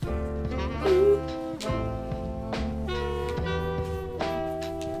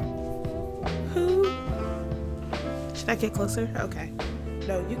Should I get closer? Okay.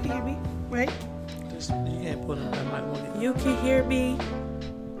 No, you can hear me, right? You can't put it. I might want it. You can hear me. You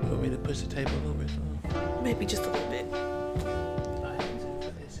want me to push the table a little bit? Maybe just a little bit.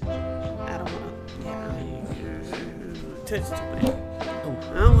 I don't want to. Yeah. Touch too much. Oh.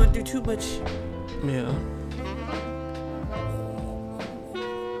 I don't want to do too much. Yeah.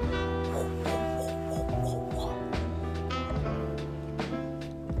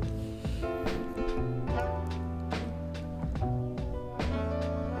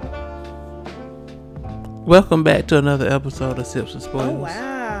 Welcome back to another episode of Sips and Spoils. Oh,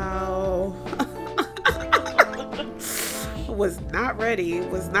 wow. Was not ready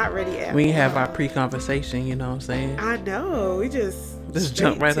at We all. have our pre-conversation, you know what I'm saying? I know. We just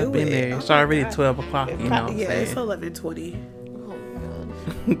jump right up in there. It's already 12 o'clock, you know what I'm yeah, saying? it's 11:20. Oh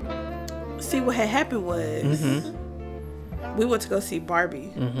my god. See, what had happened was we went to go see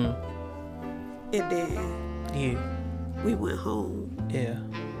Barbie. Mm-hmm. And then Yeah. we went home. Yeah.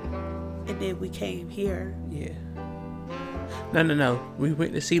 And then we came here. Yeah. No. We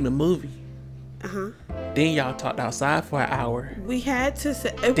went to see the movie. Uh-huh. Then y'all talked outside for an hour. We had to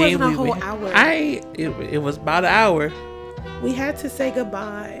say, it Then wasn't a we whole went- hour. It was about an hour. We had to say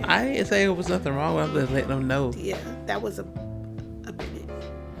goodbye. I didn't say there was nothing wrong. I was just letting them know. Yeah, that was a minute.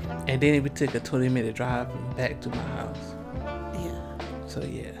 And then we took a 20-minute drive back to my house. Yeah. So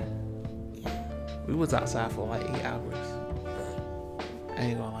yeah. We was outside for like 8 hours. I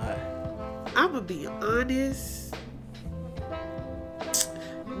ain't gonna lie. I'm gonna be honest.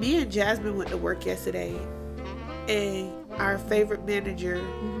 Me and Jasmine went to work yesterday, and our favorite manager,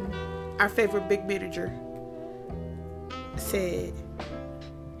 our favorite big manager, said,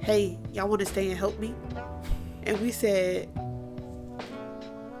 "Hey, y'all want to stay and help me?" And we said,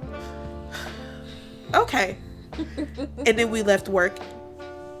 "Okay." And then we left work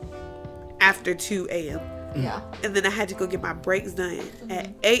after 2 a.m. Yeah. And then I had to go get my breaks done at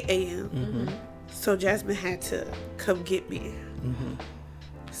 8 a.m. Mm-hmm. So Jasmine had to come get me. Mm-hmm.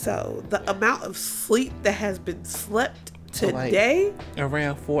 So the amount of sleep that has been slept So, like, today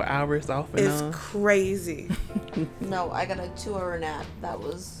Around 4 hours off and is on. crazy. No, I got a 2-hour nap. That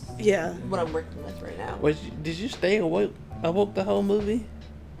was Yeah. what I'm working with right now. Did you stay awoke the whole movie?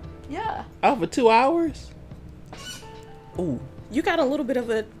 Yeah. Oh, for 2 hours? Ooh. You got a little bit of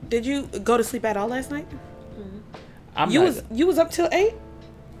a. Did you go to sleep at all last night? You was up till 8?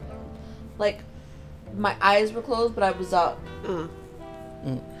 Like, my eyes were closed, but I was up.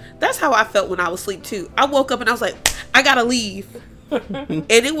 That's how I felt when I was asleep too. I woke up and I was like, I gotta leave. And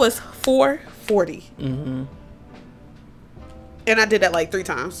it was 4:40. Mm-hmm. And I did that like 3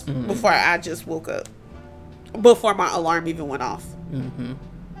 times before I just woke up. Before my alarm even went off. Mm-hmm.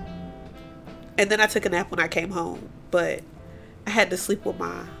 And then I took a nap when I came home. But I had to sleep with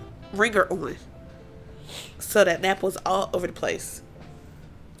my ringer on. So that nap was all over the place.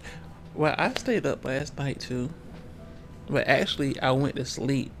 Well, I stayed up last night too. But actually, I went to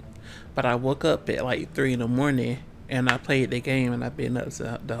sleep. But I woke up at like 3 in the morning and I played the game and I've been up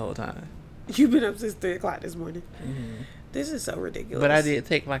the whole time. You've been up since 3 o'clock this morning. This is so ridiculous. But I did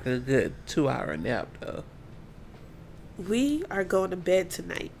take like a good 2-hour nap though. We are going to bed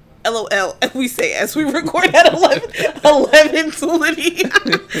tonight. LOL, we say as we record at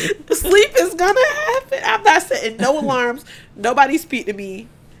 11:20. Sleep is gonna happen. I'm not setting no alarms. Nobody speak to me.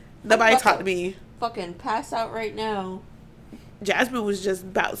 Nobody talk to me. Fucking pass out right now. Jasmine was just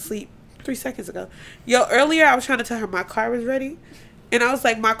about to sleep 3 seconds ago. Yo, earlier I was trying to tell her my car was ready. And I was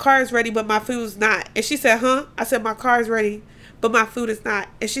like, my car is ready, but my food's not. And she said, huh? I said, my car is ready, but my food is not.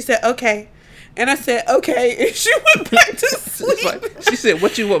 And she said, okay. And I said, okay. And she went back to sleep. She said,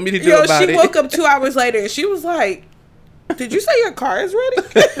 what you want me to do Yo, about she it? woke up 2 hours later and she was like, did you say your car is ready?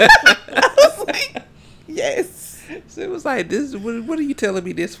 I was like, yes. So it was like, this. What are you telling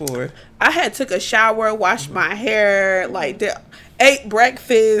me this for? I had took a shower, washed my hair, like ate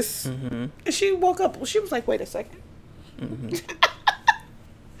breakfast. Mm-hmm. And she woke up. She was like, wait a second. Mm-hmm.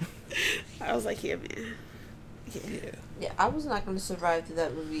 I was like, yeah, man. Yeah. Yeah, I was not going to survive through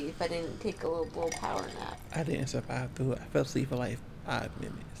that movie if I didn't take a little power nap. I didn't survive through it. I fell asleep for like 5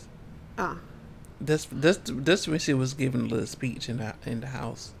 minutes. This This when she was giving a little speech in the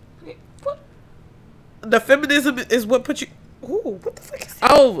house. What? The feminism is what put you. Ooh, what the fuck is that?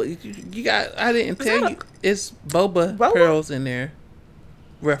 Oh, you got. I didn't tell you. It's boba pearls in there.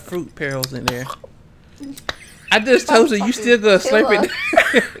 Well, fruit pearls in there. I just told you. You still gonna slurp it.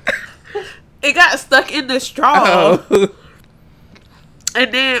 It got stuck in the straw. Oh.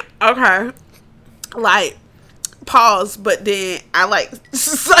 And then, okay, like, pause, but then I, like,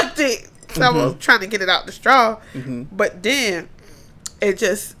 sucked it. So I was trying to get it out the straw. But then it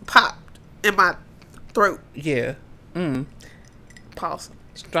just popped in my throat. Yeah. Pause.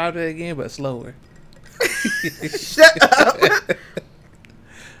 Try that again, but slower. Shut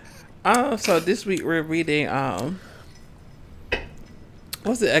up. So this week we're reading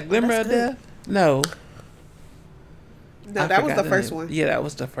was it A Glimmer of good. Death? No. No, I that was forgot the first name. one. Yeah, that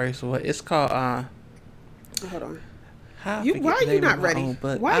was the first one. It's called Hold on. how I You, forget why the are you name not of my ready? own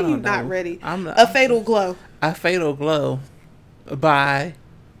book. Why I are you don't not know. ready? I'm not. A Fatal Glow. A Fatal Glow by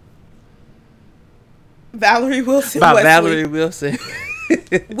Valerie Wilson. by Wesley. Valerie Wilson.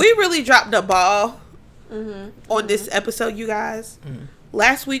 We really dropped the ball Mm-hmm. on this episode, you guys.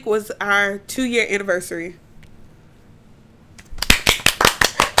 Last week was our 2-year anniversary.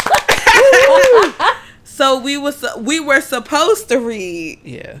 So we were supposed to read.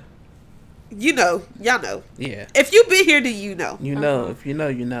 Yeah. You know, y'all know. Yeah. If you been here, then you know. You know, if you know,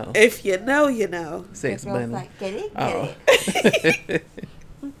 you know. If you know, you know. Sex The girl's bunny. like, get it, Oh. it.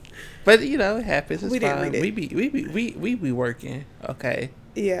 But you know, it happens. It's We didn't fine. read it. We be working. Okay.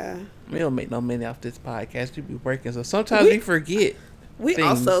 Yeah. We don't make no money off this podcast. We be working. So sometimes we forget. We things.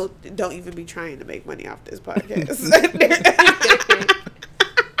 also don't even be trying to make money off this podcast.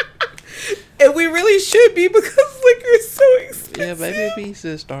 And we really should be because liquor is so Yeah, expensive. maybe we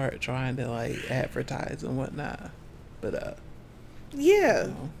should start trying to like advertise and whatnot. But Yeah. you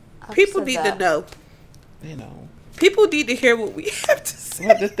know, I've People said need that. to know. you know. People need to hear what we have to say.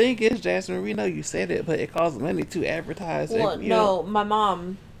 But the thing is, Jasmine, we know you said it, but it costs money to advertise. Well, you know. no, my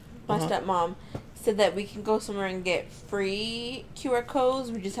mom, my Uh-huh. stepmom, said that we can go somewhere and get free QR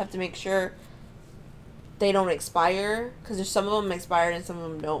codes. We just have to make sure they don't expire because there's some of them expired and some of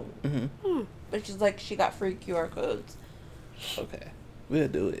them don't. Mm-hmm. But she's like, she got free QR codes. Okay, we'll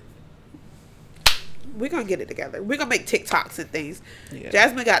do it. We're going to get it together. We're going to make TikToks and things. Yeah.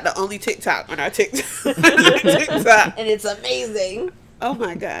 Jasmine got the only TikTok on our TikTok. And it's amazing. Oh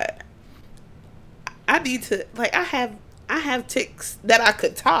my God. I need to, like, I have ticks that I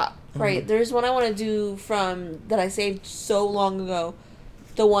could top. Right. There's one I want to do from that I saved so long ago.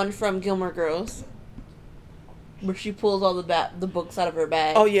 The one from Gilmore Girls. Where she pulls all the books out of her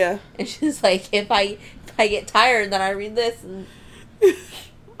bag. Oh, yeah. And she's like, if I get tired, then I read this. And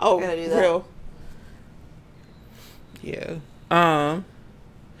Oh, Gotta do that. real. Yeah.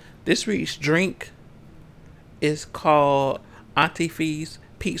 This week's drink is called Auntie Fee's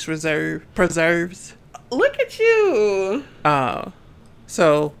Peach Preserves. Look at you.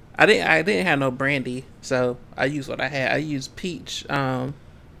 So I didn't have no brandy, so I used what I had. I used peach. Was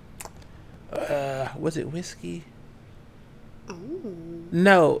it whiskey? Oh.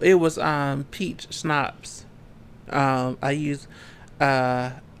 No, it was peach schnapps. I used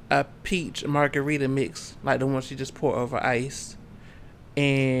a peach margarita mix, like the one she just poured over ice,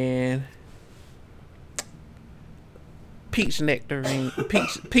 and peach nectarine,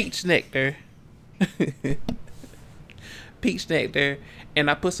 peach nectar, peach nectar, and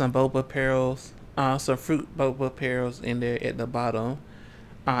I put some boba pearls, some fruit boba pearls in there at the bottom.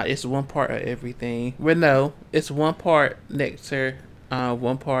 It's 1 part of everything. Well, no, it's 1 part nectar,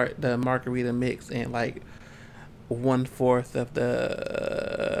 1 part the margarita mix, and like 1/4 of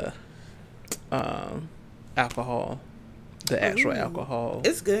the alcohol, the actual Ooh. alcohol.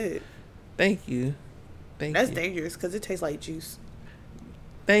 It's good. Thank you. That's you. dangerous because it tastes like juice.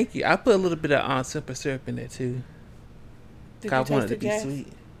 Thank you. I put a little bit of simple syrup in there too. Did I you wanted taste it to be Jazz? sweet.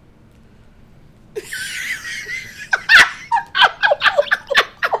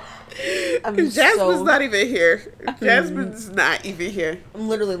 Jasmine's not even here. Jasmine's not even here. I'm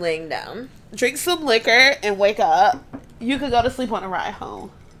literally laying down. Drink some liquor and wake up. You could go to sleep on the ride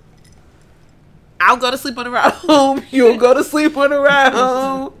home. I'll go to sleep on the ride home. You'll go to sleep on the ride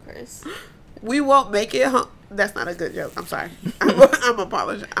home. Chris. We won't make it home. That's not a good joke. I'm sorry. I'm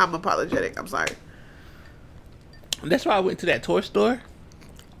apologetic. I'm sorry. That's why I went to that toy store.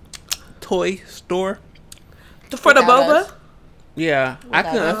 For the Without boba? us. Yeah, I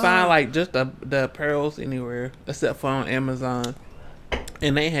Without couldn't us. find like just the pearls anywhere except for on Amazon,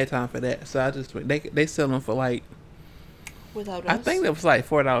 and they ain't had time for that. So I just they sell them for like Without I us. think it was like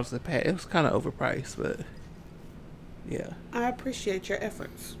 $4 a pack. It was kind of overpriced, but yeah, I appreciate your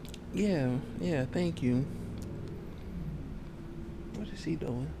efforts. yeah. Thank you. What is he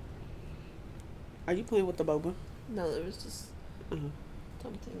doing? Are you playing with the boba? No, there was just Mhm.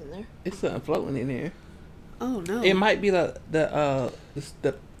 something in there. It's something floating in there. Oh no. It might be the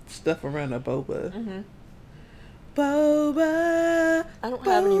stuff around the boba. Mm-hmm. Boba. I don't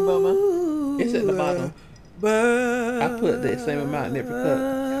have any boba. It's at the bottom. I put the same amount in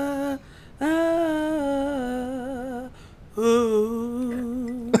every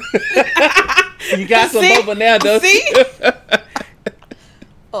You got some See? boba now, don't See? you?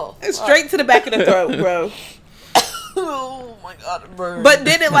 Oh. Straight to the back of the throat, bro. Oh my god, it burns. But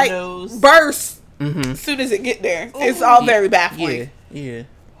then it My like nose. bursts Mm-hmm. as soon as it get there. It's all very baffling. Yeah.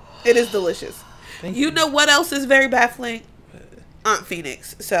 It is delicious. Thank You know what else is very baffling? Aunt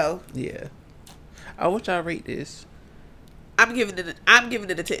Phoenix. So Yeah. I wish I rate this. I'm giving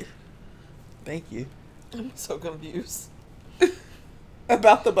it a 10. Thank you. I'm so confused.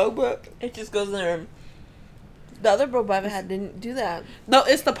 About the boba. It just goes in there. The other boba I've had didn't do that. No,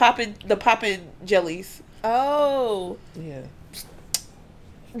 it's the poppin' jellies. Oh. Yeah.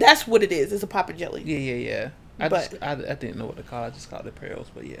 That's what it is. It's a poppin' jelly. Yeah. I But- didn't know what to call it. I just called it pearls,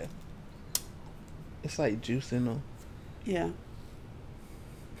 but yeah. It's like juice in them. Yeah.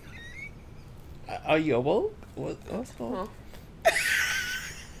 Are you awoke? What's going on?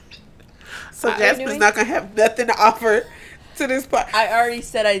 So I- Jasmine's anyway. not gonna have nothing to offer to this part. I already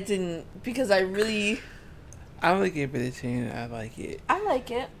said I didn't because I really... I'm gonna give it a 10. I like it. I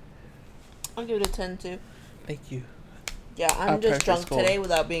like it. I'll give it a 10 too. Thank you. Yeah, A I'm just perfect drunk score. today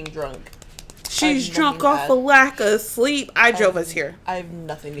without being drunk. She's I've drunk nothing off bad. a lack of sleep. I drove us here. I have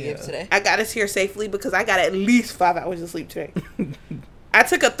nothing to give Yeah. today. I got us here safely because I got at least 5 hours of sleep today. I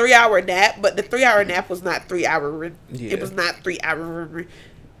took a 3-hour nap, but the 3-hour nap was not 3 hour. Yeah. It was not 3 hour.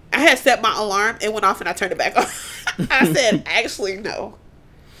 I had set my alarm. It went off and I turned it back on. I said, actually, no.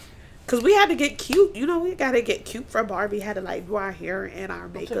 Because we had to get cute. You know, we got to get cute for Barbie. Had to like do our hair and our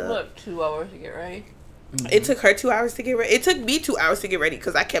It took makeup. what, 2 hours to get ready? It took her 2 hours to get ready. It took me 2 hours to get ready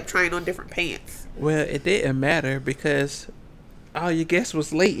because I kept trying on different pants. Well, it didn't matter because all your guests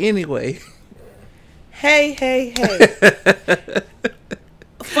was late anyway. Hey.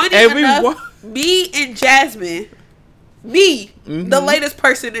 Funny And we enough, me and Jasmine, the Mhm. latest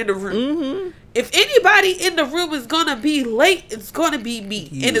person in the room. Mm-hmm. If anybody in the room is gonna be late, it's gonna be me,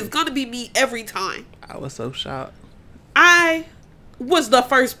 You. and it's gonna be me every time. I was so shocked. I was the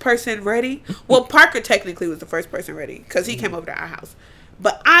first person ready. Well, Parker technically was the first person ready because he came over to our house,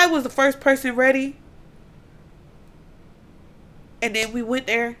 but I was the first person ready. And then we went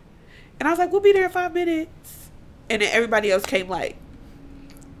there, and I was like, "We'll be there in 5 minutes," and then everybody else came like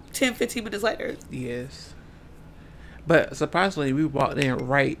 10, 15 minutes later. Yes. But surprisingly, we walked in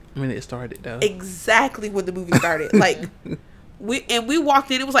right when it started, though. Exactly when the movie started. Like we walked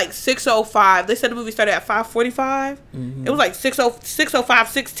in. It was like 6:05. They said the movie started at 5:45. Mhm. It was like 6:05,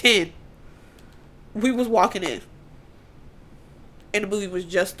 6:10. We was walking in, and the movie was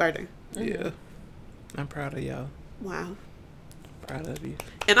just starting. Yeah. I'm proud of y'all. Wow. Proud of you.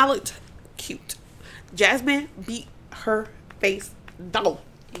 And I looked cute. Jasmine beat her face down.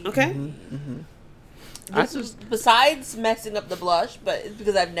 Okay. Mm-hmm. This was, besides messing up the blush, but it's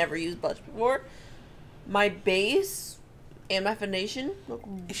because I've never used blush before, my base and my foundation look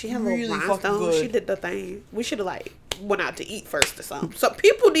She had really little fucking rhinestones. good. She did the thing. We should have like went out to eat first or something. So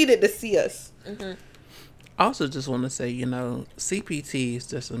people needed to see us. Mm-hmm. I also just want to say, CPT is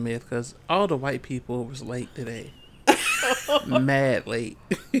just a myth because all the white people was late today. Mad late.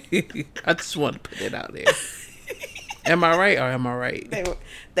 I just want to put it out there. Am I right or am I right?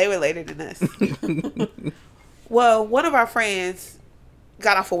 They were later than us. Well, one of our friends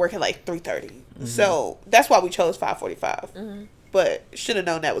got off of work at like 3:30, so that's why we chose 5:45. But should have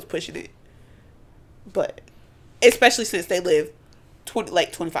known that was pushing it. But especially since they live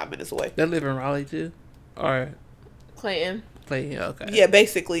 25 minutes away. They live in Raleigh too? Or Clayton. Clayton? Okay. Yeah,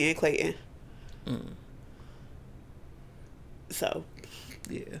 basically in Clayton. Mm. So,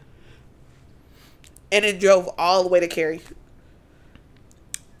 Yeah. and it drove all the way to Cary.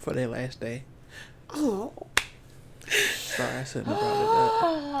 For their last day. Oh, Sorry, I shouldn't have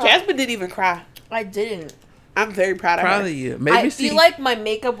brought it up. Jasmine didn't even cry. I didn't. I'm very proud of Proud her. of you. Maybe I see. feel like my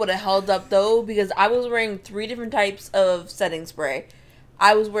makeup would have held up though because I was wearing 3 different types of setting spray.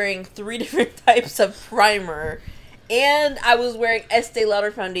 I was wearing 3 different types of primer. And I was wearing Estee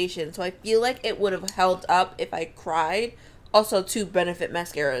Lauder foundation. So I feel like it would have held up if I cried. Also 2 Benefit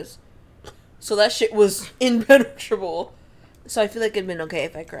mascaras. So that shit was impenetrable. So I feel like it'd been okay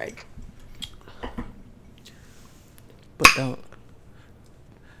if I cried. But don't.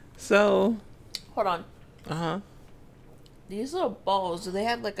 So, Hold on. These little balls, do they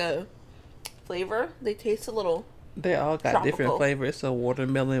have like a flavor? They taste a little... they all got different Tropical. flavors. So,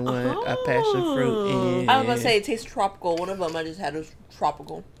 watermelon one, a passion fruit, and... I was gonna say it tastes tropical. One of them I just had was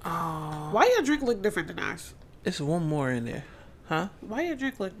tropical. Why your drink look different than ours? It's one more in there. Huh? Why your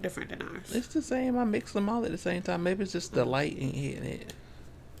drink look different than ours? It's the same. I mix them all at the same time. Maybe it's just the light ain't hitting it.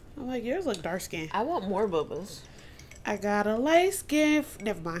 I'm like, yours look dark skin. I want more bobas. I got a light skin.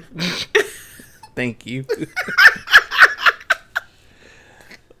 Never mind. Thank you.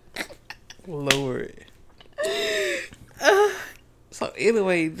 Lord. So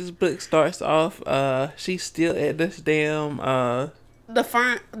Anyway, this book starts off. She's still at this damn The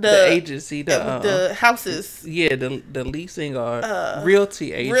firm, the agency, the houses, yeah, the leasing or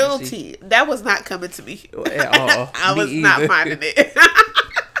realty agency. realty. That was not coming to me At all. I Me was not either. finding it.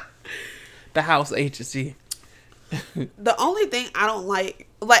 The house agency. The only thing I don't like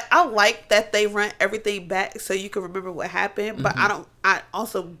I like that they run everything back so you can remember what happened, but I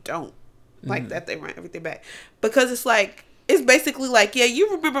also don't like that they run everything back because it's basically like, yeah,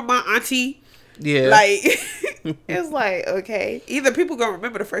 you remember my auntie. Yeah. Like, it's like, okay, either people gonna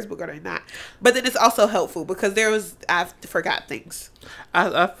remember the first book or they're not. But then it's also helpful because I forgot things.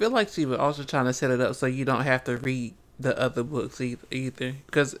 I feel like she was also trying to set it up so you don't have to read the other books either.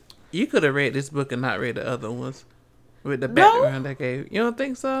 Because you could have read this book and not read the other ones with the background they gave. You don't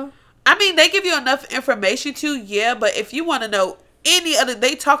think so? I mean, they give you enough information to, yeah, but if you want to know any other,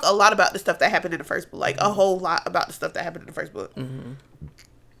 they talk a lot about the stuff that happened in the first book, like a whole lot about the stuff that happened in the first book.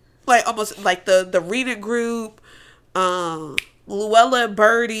 Like almost like the reading group, Luella,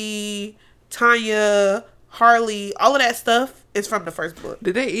 Birdie, Tanya, Harley, all of that stuff is from the first book.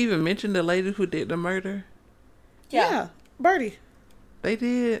 Did they even mention the lady who did the murder? Yeah, Birdie. They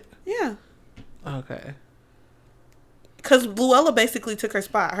did? Yeah. Okay. Because Luella basically took her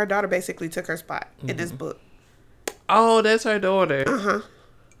spot. Her daughter basically took her spot in this book. Oh, that's her daughter. Uh-huh.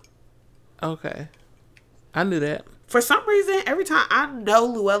 Okay. I knew that. For some reason, every time I know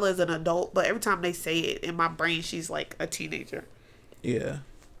Luella is an adult, but every time they say it in my brain, she's like a teenager. Yeah.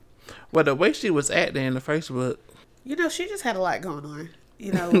 Well, the way she was acting in the first book. You know, she just had a lot going on.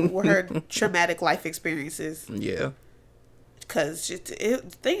 You know, with her traumatic life experiences. Yeah. Because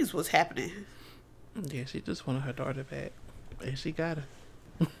things was happening. Yeah, she just wanted her daughter back. And she got her.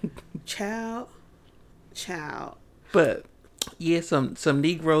 Child. But, yeah, some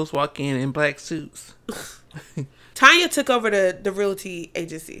Negroes walk in black suits. Tanya took over the realty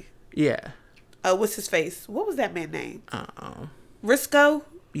agency. Yeah. What's his face? What was that man's name? Risco?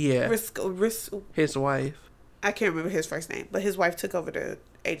 Yeah. Risco. His wife. I can't remember his first name, but his wife took over the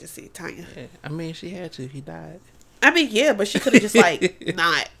agency, Tanya. Yeah. I mean, she had to. He died. I mean, yeah, but she could have just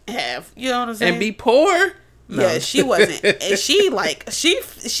not have. You know what I'm saying? And be poor? No. Yeah, she wasn't. And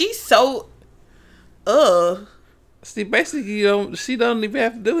she's so See, basically, she don't even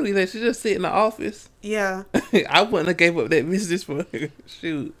have to do anything. She just sit in the office. Yeah. I wouldn't have gave up that business for her.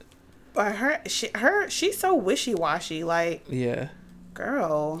 Shoot. But she's so wishy-washy. Like, Yeah.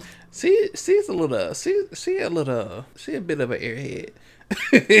 girl. She's a little, she a bit of an airhead.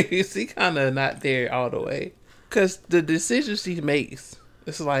 She kind of not there all the way. Because the decisions she makes,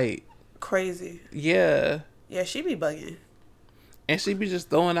 it's like, Crazy. yeah. Yeah, she be bugging. And she be just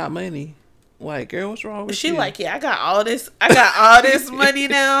throwing out money. Like, girl, what's wrong with She you? like, yeah, I got all this money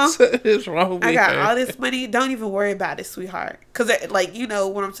now. What's wrong with I got her? all this money. Don't even worry about it, sweetheart. Because, like, you know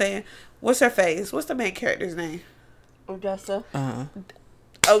what I'm saying? What's her face? What's the main character's name? Odessa.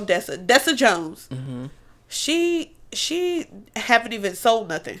 Odessa. Dessa Jones. Mm-hmm. She haven't even sold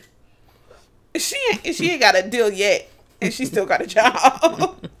nothing. She ain't got a deal yet. And she still got a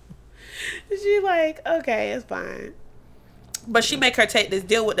job. She like, okay, it's fine. But she make her take this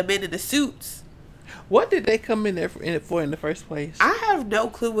deal with the men in the suits. What did they come in there for in the first place? I have no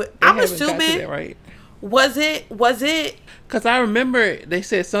clue what. They I'm haven't got to assuming. that, right? Was it? Because I remember they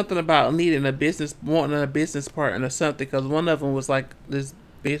said something about wanting a business partner or something. Because one of them was like this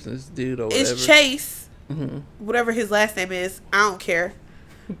business dude or whatever. It's Chase. Mm-hmm. Whatever his last name is, I don't care.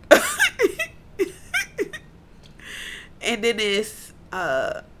 And then it's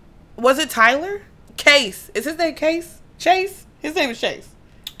was it Tyler? Case. Is his name Case? Chase? His name is Chase.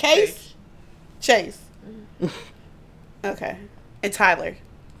 Case? Chase. Okay. And Tyler.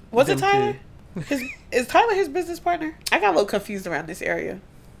 Was it Them Tyler? Is Tyler his business partner? I got a little confused around this area.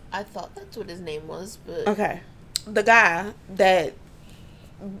 I thought that's what his name was, but Okay. The guy that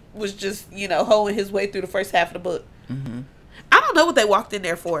was just, holding his way through the first half of the book. Mm-hmm. I don't know what they walked in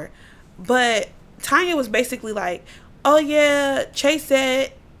there for, but Tanya was basically like, oh yeah, Chase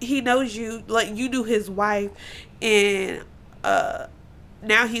said he knows you, like you knew his wife, and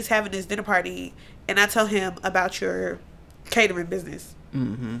now he's having this dinner party, and I tell him about your catering business.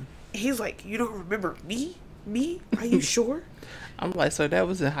 Mm-hmm. He's like, you don't remember me? Me? Are you sure? I'm like, so that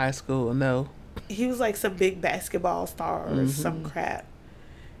was in high school? No. He was like some big basketball star or some crap.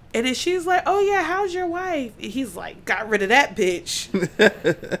 And then she's like, oh yeah, how's your wife? And he's like, got rid of that bitch.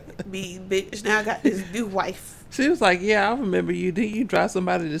 Mean bitch. Now I got this new wife. She was like, yeah, I remember you. Didn't you drive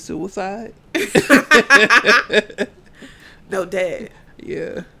somebody to suicide? No, dad.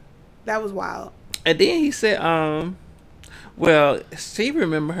 Yeah. That was wild. And then he said, well, she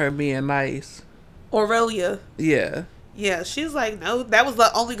remember her being nice. Aurelia. Yeah. Yeah, she's like, no, that was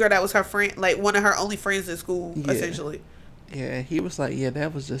the only girl that was her friend, like one of her only friends in school, Yeah. essentially. Yeah, he was like, yeah,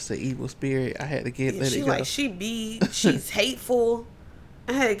 that was just an evil spirit. I had to Yeah, let she it go. like she mean, she's hateful.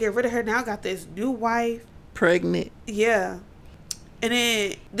 I had to get rid of her. Now I got this new wife. Pregnant. Yeah, and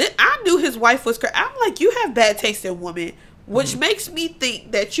then I knew his wife was crazy. I'm like, you have bad taste in women, which makes me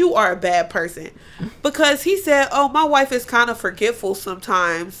think that you are a bad person, because he said, "Oh, my wife is kind of forgetful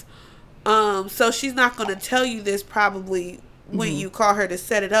sometimes, so she's not going to tell you this probably when you call her to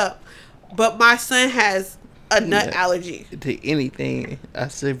set it up, but my son has a nut Nut. allergy." To anything, a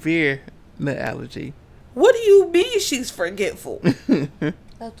severe nut allergy. What do you mean she's forgetful?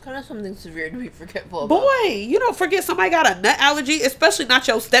 That's kind of something severe to be forgetful about. Boy, you don't forget somebody got a nut allergy, especially not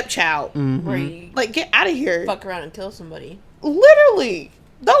your stepchild. Where you Like, get out of here. fuck around and kill somebody. Literally.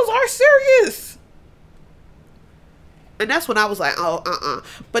 Those are serious. And that's when I was like, oh,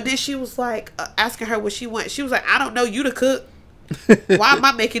 But then she was like, asking her what she wants. She was like, I don't know you to cook. Why am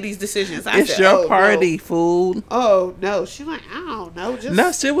I making these decisions? I It's said, your "Oh, party, no." fool. Oh, no. She's like, I don't know. Just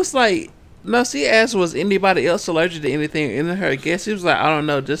No, she was like, no, she asked, was anybody else allergic to anything in her? Guess she was like, I don't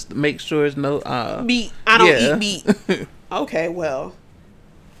know, just to make sure it's no meat. I don't yeah. eat meat. Okay, well.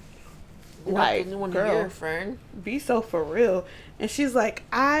 You're not the only one girl. here, friend. Be so for real. And she's like,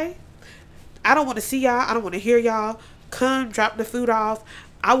 I don't want to see y'all. I don't want to hear y'all. Come drop the food off.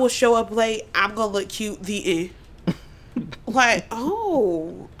 I will show up late. I'm gonna look cute. The end. Like,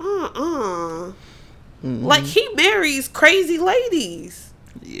 oh, Like, he marries crazy ladies.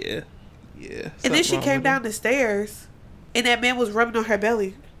 Yeah. Yeah. And then she came down the stairs, and that man was rubbing on her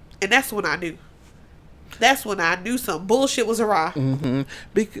belly, and that's when I knew. That's when I knew some bullshit was awry. Mm-hmm.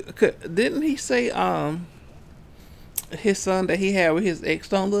 Because didn't he say his son that he had with his ex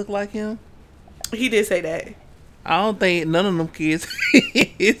don't look like him? He did say that. I don't think none of them kids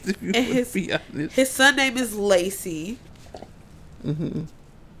is, if you And would be honest. his son name is Lacey. Mm-hmm.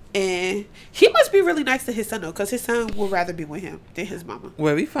 And he must be really nice to his son, though, because his son would rather be with him than his mama.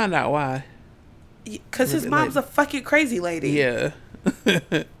 Well, we find out why. Because his Maybe, mom's a fucking crazy lady. Yeah.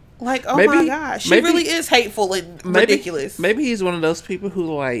 Like, oh Maybe- my God. She maybe- really is hateful and ridiculous. Maybe he's one of those people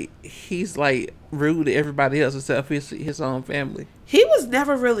who he's rude to everybody else except his own family. He was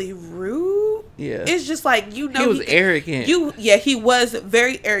never really rude. Yeah. It's just like, He was arrogant. He was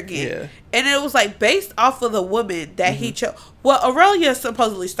very arrogant. Yeah. And it was like based off of the woman that he chose. Well, Aurelia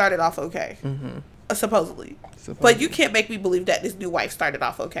supposedly started off okay. Supposedly. But you can't make me believe that this new wife started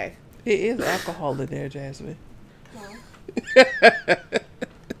off okay. It is alcohol in there, Jasmine.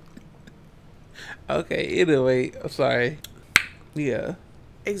 Okay, anyway, I'm sorry. Yeah.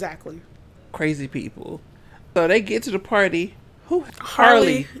 Exactly. Crazy people. So they get to the party. Who?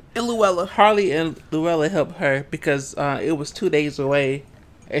 Harley and Luella. Harley and Luella helped her because it was 2 days away,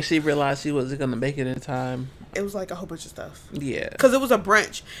 and she realized she wasn't gonna make it in time. It was like a whole bunch of stuff. Yeah, Because it was a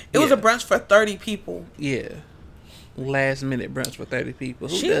brunch. It was a Yeah. brunch for 30 people. yeah. Last minute brunch for 30 people.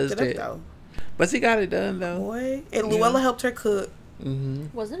 Who She does hooked it that? up, though. But she got it done though. Boy. And Luella helped her cook. Mm-hmm.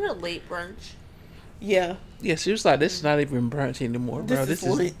 Wasn't it a late brunch? Yeah. Yeah, she was like, "This is not even brunch anymore, bro. This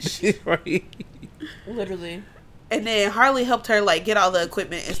This is is right." Literally. And then Harley helped her, like, get all the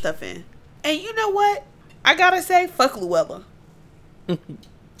equipment and stuff in. And you know what? I gotta say, fuck Luella.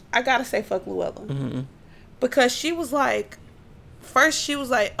 I gotta say, fuck Luella. Mm-hmm. Because she was like, first she was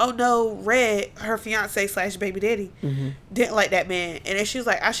like, oh no, Red, her fiance / baby daddy, didn't like that man. And then she was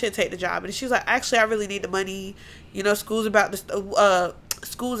like, I should take the job. And she was like, actually, I really need the money. You know, school's about to,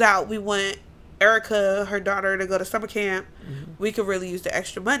 school's out. We want Erica, her daughter, to go to summer camp. We could really use the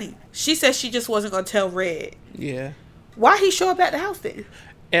extra money. She said she just wasn't going to tell Red. Yeah, Why he show up at the house then?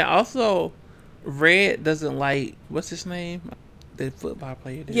 and also, Red doesn't like what's his name, the football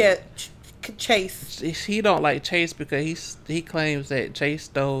player. Dude. Yeah, Chase. He don't like Chase because he claims that Chase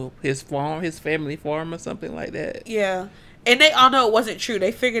stole his farm, his family farm, or something like that. Yeah. And they all know it wasn't true.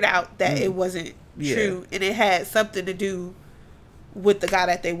 They figured out that it wasn't Yeah. true. And it had something to do with the guy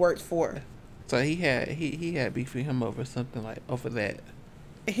that they worked for. So he had beef with him over something over that.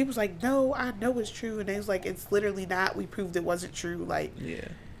 And he was like, no, I know it's true. And they was like, it's literally not. We proved it wasn't true. Like, Yeah.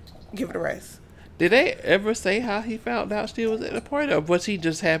 give it a rest. Did they ever say how he found out she was at the party, or was he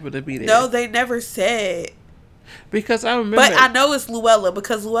just happened to be there? No, they never said. Because I remember. But I know it's Luella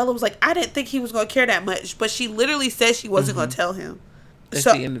because Luella was like, I didn't think he was going to care that much. But she literally said she wasn't going to tell him. that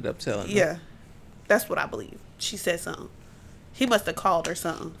So, she ended up telling him. yeah. That's what I believe. She said something. He must have called or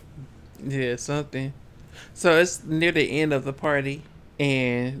something. Yeah, something. So it's near the end of the party,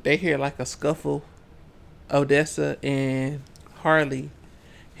 and they hear like a scuffle. Odessa and Harley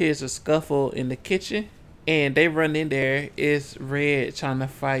hears a scuffle in the kitchen, and they run in there. It's Red trying to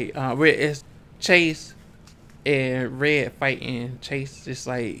fight. Red is Chase And Red fighting Chase just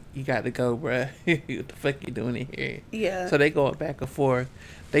like, you got to go, bruh. What the fuck you doing in here? Yeah. So they going back and forth.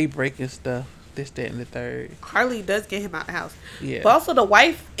 They breaking stuff. This, that, and the third. Harley does get him out the house. Yeah. But also the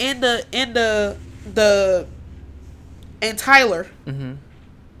wife and Tyler Mm-hmm.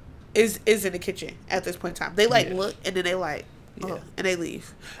 is in the kitchen at this point in time. They like Yeah. look and then they like Yeah. and they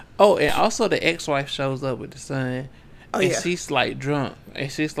leave. Oh, and also the ex-wife shows up with the son. Oh, and yeah. she's like drunk.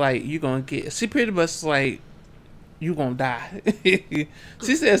 And she's like, you gonna get... She pretty much like, you gonna die.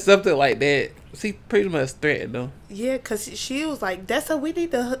 She said something like that. She pretty much threatened them. Yeah, cause she was like, "Dessa, we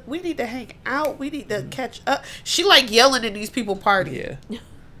need to hang out. We need to catch up." She like yelling at these people party. Yeah.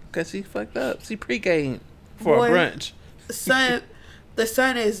 Cause she fucked up. She pre-gamed for Boy. a brunch. The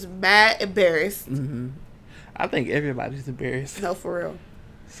son is mad embarrassed. Mm-hmm. I think everybody's embarrassed. No, for real.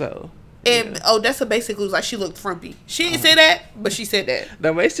 So. And yeah. Odessa basically was like, she looked frumpy. She didn't say that, but she said that.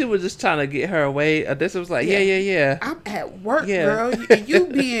 The way she was just trying to get her away, Odessa was like, yeah. I'm at work, Yeah. girl. And you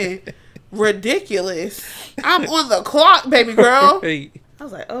being ridiculous. I'm on the clock, baby girl. I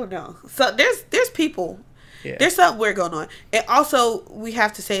was like, oh no. So there's people. Yeah. There's something weird going on. And also, we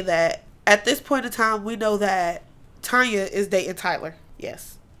have to say that at this point in time, we know that Tanya is dating Tyler.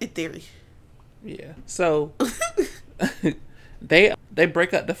 Yes, in theory. Yeah. So they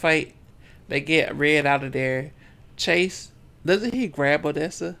break up the fight. They get Red out of there. Chase, doesn't he grab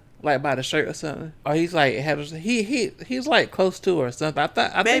Odessa like by the shirt or something? Or he's like he's like close to her or something.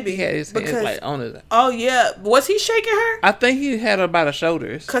 I think he had his hands like on it. Oh yeah, was he shaking her? I think he had her by the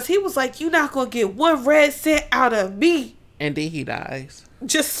shoulders. Cause he was like, "You're not gonna get one red cent out of me." And then he dies.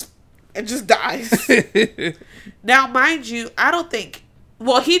 Just dies. Now, mind you, I don't think.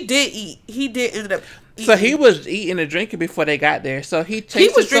 Well, he did eat. He did end up. Eating. So he was eating and drinking before they got there. So he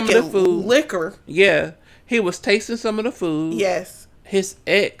tasted some of the food. Liquor. Yeah, he was tasting some of the food. Yes. His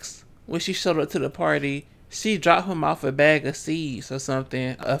ex, when she showed up to the party, she dropped him off a bag of seeds or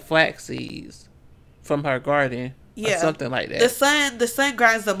something, flax seeds from her garden. Yeah, or something like that. The son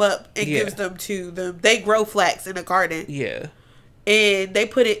grinds them up and gives them to them. They grow flax in the garden. Yeah, and they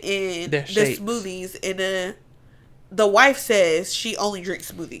put it in Their the shakes. smoothies. And the wife says she only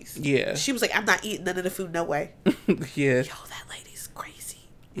drinks smoothies. Yeah. She was like, "I'm not eating none of the food, no way." Yeah, Yo, that lady's crazy.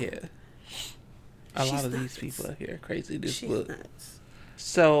 yeah. A She's lot of nuts. these people are here crazy. This She's book. nuts.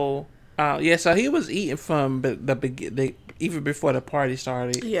 So, so he was eating from the beginning, even before the party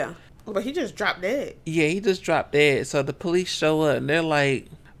started. Yeah, but he just dropped dead. Yeah, he just dropped dead. So the police show up and they're like,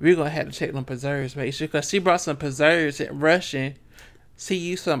 "We're gonna have to check them preserves, make sure," because she brought some preserves in Russian. She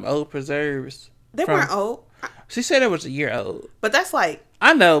used some old preserves. They weren't old, She said it was a year old. but that's like,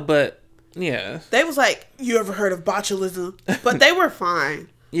 I know, but yeah, they was like, "You ever heard of botulism?" But they were fine.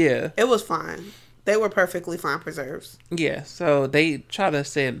 yeah, It was fine. They were perfectly fine preserves. yeah. So they try to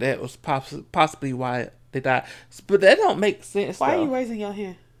say that was possibly why they died, but that don't make sense. Why though. are you raising your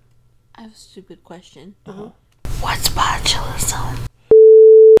hand? I have a stupid question. What's botulism?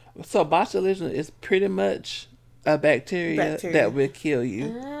 So botulism is pretty much a bacteria. That will kill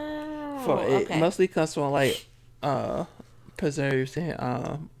you. It Okay. mostly comes from like preserves and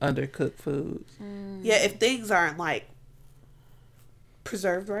undercooked foods. Yeah, if things aren't like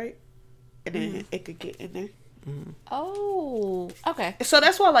preserved right, and then it could get in there. Oh, okay. So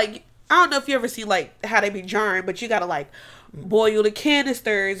that's why, like, I don't know if you ever see like how they be jarring, but you gotta like boil the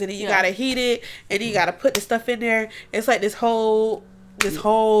canisters, and then you gotta heat it, and then you gotta put the stuff in there. It's like this whole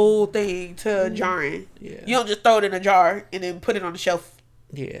thing to jarring. Yeah. You don't just throw it in a jar and then put it on the shelf.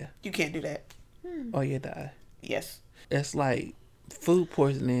 Yeah. You can't do that. Or you die. Yes. It's like food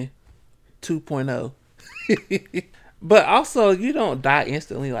poisoning 2.0. But also, you don't die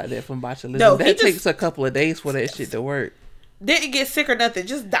instantly like that from botulism. No, he that just- takes a couple of days for that shit to work. Didn't get sick or nothing.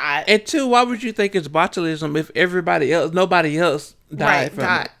 Just died. And two, why would you think it's botulism if nobody else died from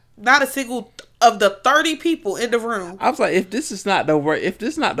it? Not a single of the 30 people in the room. I was like, if this is not the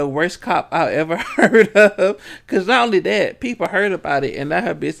worst cop I ever heard of, because not only that, people heard about it, and now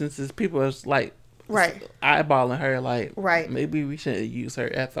her businesses, people are like, Right. eyeballing her, like, Right. maybe we shouldn't use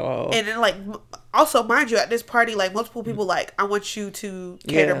her after all. And then, like, also, mind you, at this party, like, multiple people, like, I want you to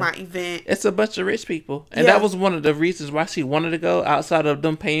cater Yeah. my event. It's a bunch of rich people, and Yeah. that was one of the reasons why she wanted to go. Outside of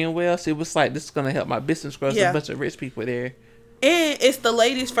them paying well, she was like, "This is gonna help my business grow." There's Yeah. a bunch of rich people there. And it's the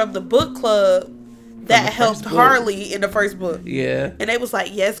ladies from the book club that the helped first book. Harley in the first book. Yeah, And they was like,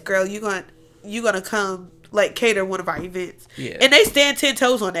 "Yes, girl, you gonna come, like, cater one of our events." Yeah. And they stand 10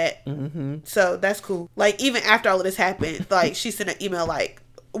 toes on that. mm-hmm. So that's cool. Like, even after all of this happened, like, she sent an email like,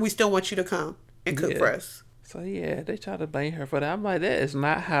 "We still want you to come and cook Yeah. for us." So yeah, they try to blame her for that. I'm like, that is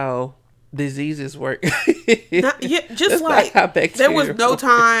not how diseases work. Just That's like not how there was bacteria no work.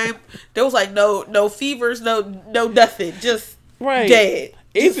 time. There was like no fevers, no nothing. Just Right. dead.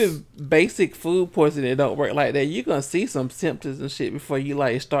 Even basic food poisoning don't work like that. You're gonna see some symptoms and shit before you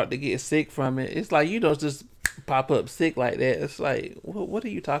like start to get sick from it. It's like you don't just pop up sick like that. It's like, what are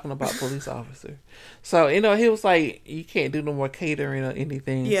you talking about, police officer? So he was like, you can't do no more catering or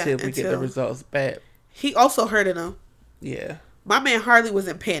anything until we get the results back. He also hurted him. Yeah. My man Harley was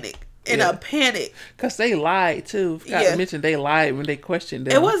in panic. A panic. Cause they lied too. Forgot to mention they lied when they questioned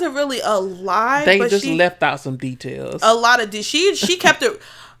them. It wasn't really a lie. They but just she left out some details. A lot of she kept it.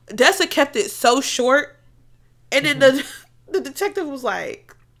 Dessa kept it so short, and then the detective was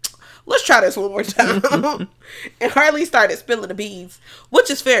like, "Let's try this one more time." And Harley started spilling the beans,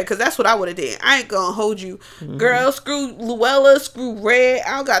 which is fair because that's what I would have did. I ain't gonna hold you, girl. Screw Luella, screw Red.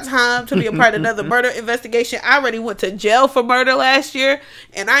 I don't got time to be a part of another murder investigation. I already went to jail for murder last year,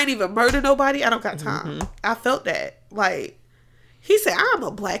 and I ain't even murdered nobody. I don't got time. I felt that. Like he said, I'm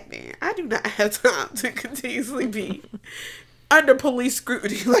a black man. I do not have time to continuously be under police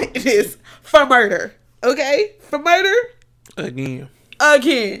scrutiny like this for murder. Okay, for murder Again.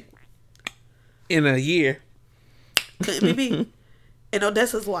 In a year. Couldn't be me. And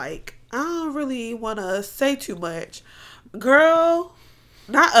Odessa's like, I don't really want to say too much. Girl,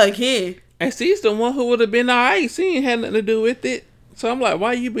 not again. And she's the one who would have been alright. She ain't had nothing to do with it. So I'm like, why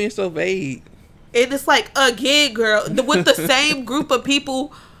are you being so vague? And it's like, again, girl, with the same group of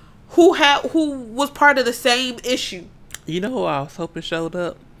people who was part of the same issue. You know who I was hoping showed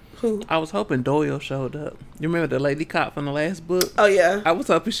up? Who? I was hoping Doyle showed up. You remember the lady cop from the last book? Oh, yeah. I was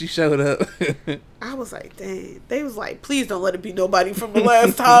hoping she showed up. I was like, dang. They was like, please don't let it be nobody from the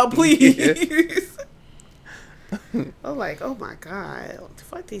last time, please. I was like, oh my God.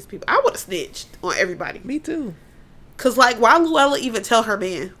 Fuck these people. I would have snitched on everybody. Me too. Because, like, why Luella even tell her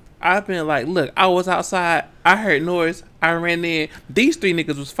man? I've been like, look, I was outside. I heard noise. I ran in. These 3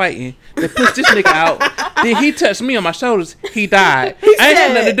 niggas was fighting. They pushed this nigga out. Then he touched me on my shoulders. He died. I ain't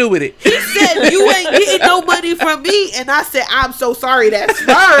had nothing to do with it. He said, you ain't getting no money from me. And I said, I'm so sorry that's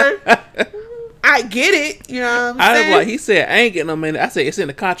her. I get it. You know what I'm saying? I was like, he said, I ain't getting no money. I said, it's in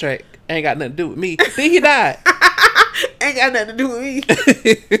the contract. Ain't got nothing to do with me. Then he died. Ain't got nothing to do with me.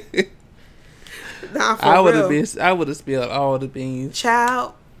 Nah, for I would real. have spilled all the beans.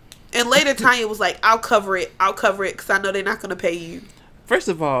 Child. And later Tanya was like, I'll cover it because I know they're not going to pay you. First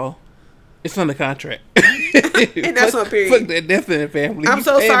of all, it's on the contract. And that's on period. Fuck that death in the family. I'm You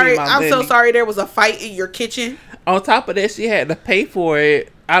so pay me sorry. my I'm so money. sorry there was a fight in your kitchen. On top of that, she had to pay for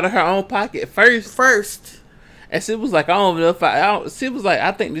it out of her own pocket first. And she was like, I don't know if she was like,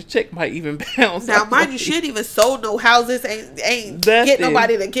 I think the check might even bounce. Now, mind you, she ain't even sold no houses. Ain't get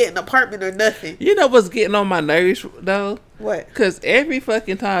nobody to get an apartment or nothing. You know what's getting on my nerves, though? What? Because every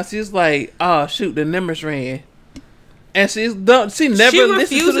fucking time she's like, oh, shoot, the numbers ran. And she never listens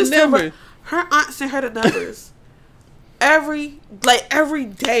to the number. Her aunt sent her the numbers. Every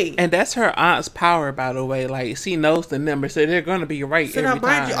day. And that's her aunt's power, by the way. Like, she knows the numbers, so they're going to be right So every now,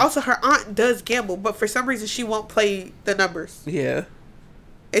 mind time. you, also her aunt does gamble, but for some reason she won't play the numbers. Yeah.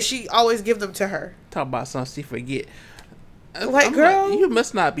 And she always give them to her. Talk about something she forget. Like, I'm girl. you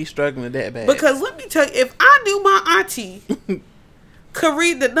must not be struggling that bad. Because let me tell you, if I knew my auntie could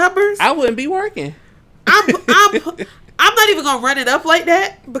read the numbers, I wouldn't be working. I'm not even gonna run it up like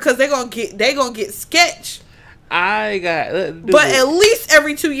that because they gonna get sketch. I got But at least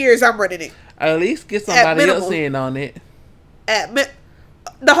every 2 years I'm running it. at least get somebody else in on it.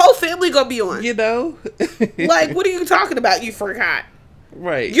 The whole family gonna be on. You know? Like, what are you talking about? You forgot.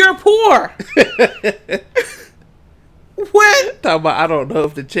 Right. You're poor. What? Talk about, I don't know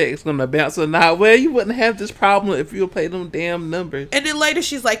if the check's gonna bounce or not. Well, you wouldn't have this problem if you would play them damn numbers. And then later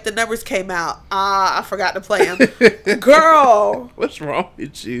she's like, the numbers came out. I forgot to play them. Girl. What's wrong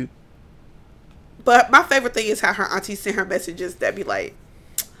with you? But my favorite thing is how her auntie sent her messages that be like,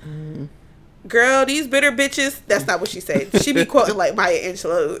 girl, these bitter bitches. That's not what she said. She be quoting like Maya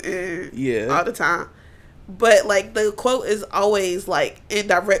Angelou Yeah. all the time. But like the quote is always like in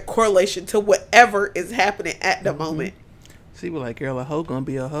direct correlation to whatever is happening at the moment. She was like, girl, a hoe gonna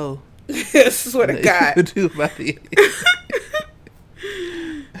be a hoe. I swear to God. Do about it.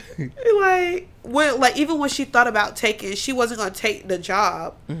 Even when she thought about taking, she wasn't gonna take the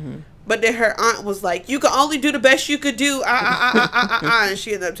job. But then her aunt was like, you can only do the best you could do. And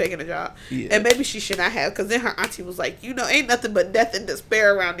she ended up taking the job. Yeah. And maybe she should not have, because then her auntie was like, ain't nothing but death and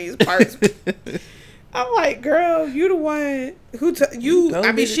despair around these parts. I'm like, girl, you the one who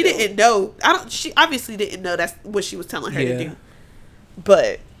she didn't know. She obviously didn't know that's what she was telling her to do.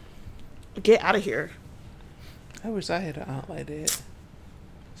 But get out of here. I wish I had an aunt like that.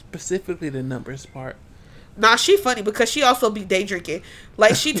 Specifically the numbers part. Nah, she funny because she also be day drinking.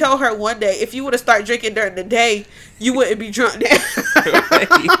 Like she told her one day, if you would have started drinking during the day, you wouldn't be drunk now.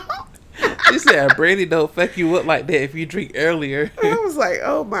 She said, Brandy don't fuck you up like that if you drink earlier. I was like,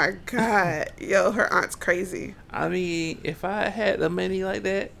 oh my God. Yo, her aunt's crazy. I mean, if I had the money like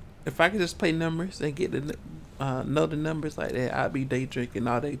that, if I could just play numbers and get the know the numbers like that, I'd be day drinking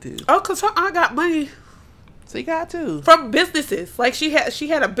all day too. Oh, because her aunt got money So you got to. from businesses. Like she had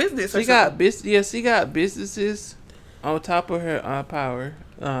a business. She got she got businesses on top of her power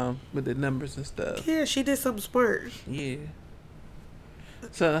with the numbers and stuff. Yeah, she did something smart. Yeah.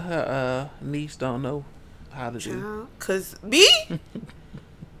 So her niece don't know how to do. Child. Cause me,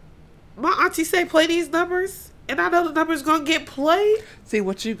 my auntie say play these numbers, and I know the numbers gonna get played. See,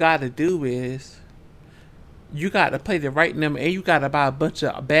 what you got to do is you got to play the right number, and you got to buy a bunch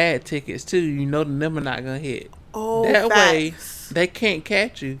of bad tickets too. You know the number not gonna hit. Oh, That way facts. they can't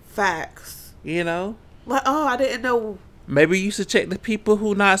catch you. Facts. You know. Like, oh, I didn't know. Maybe you should check the people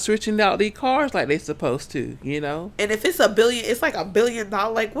who not switching out these cars like they supposed to. You know. And if it's $1 billion, it's like $1 billion.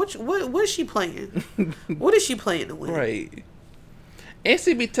 Like, what is she playing? What is she playing to win? Right. And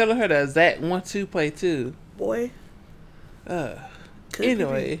she be telling her the exact 1-2 play too. Boy. Could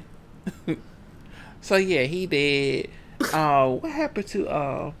Anyway. So yeah, he did. What happened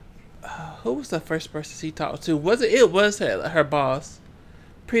to who was the first person she talked to? It was her boss.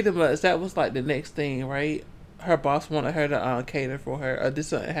 Pretty much that was like the next thing, right? Her boss wanted her to cater for her. Or did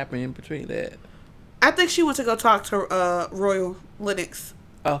something happen in between that? I think she went to go talk to Royal Linux.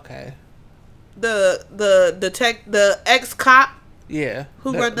 Okay. The ex cop Yeah.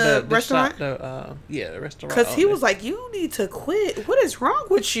 who run the restaurant. The restaurant. Because he owner. was like, "You need to quit. What is wrong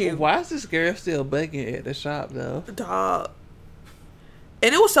with you, Why is this girl still begging at the shop though? dog?"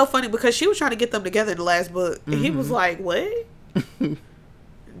 And it was so funny because she was trying to get them together in the last book, and he was like, "What?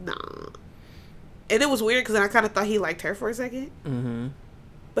 Nah." And it was weird because I kind of thought he liked her for a second,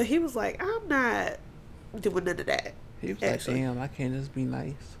 but he was like, "I'm not doing none of that." He was Actually. like, "Damn, I can't just be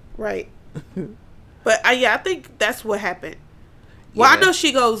nice." Right. But I think that's what happened. Well, I Yeah. know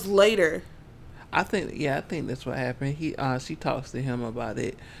she goes later. I think that's what happened. She talks to him about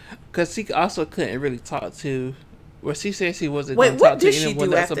it because she also couldn't really talk to. Well, she said she wasn't Wait, going to what talk to did she anyone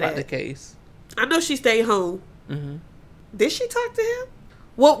do else after about that? the case. I know she stayed home. Mm-hmm. Did she talk to him?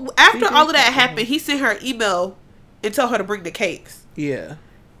 Well, after did all of that talk to happened, him. he sent her an email and told her to bring the cakes. Yeah,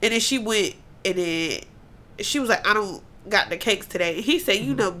 And then she went, and then she was like, "I don't got the cakes today." And he said,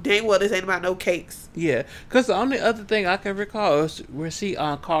 "You know dang well this ain't about no cakes." yeah. Because the only other thing I can recall is where she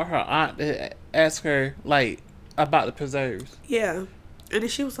called her aunt to ask her like about the preserves. Yeah. And then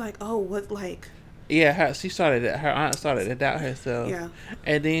she was like, "Oh, what, like?" Yeah, her aunt started to doubt herself. Yeah.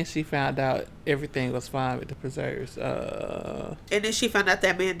 And then she found out everything was fine with the preserves. And then she found out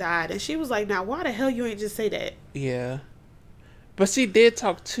that man died. And she was like, "Now, why the hell you ain't just say that?" Yeah. But she did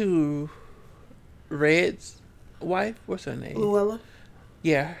talk to Red's wife. What's her name? Luella?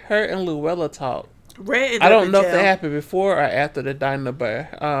 Yeah, her and Luella talked. Red ended I up don't in know if jail. that happened before or after the diner,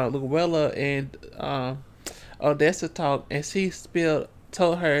 but Luella and Odessa talked, and she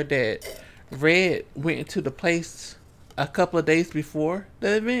told her that Red went into the place a couple of days before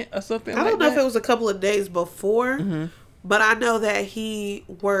the event or something. I don't know if it was a couple of days before, but I know that he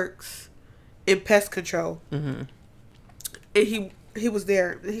works in pest control. Mm-hmm. And he was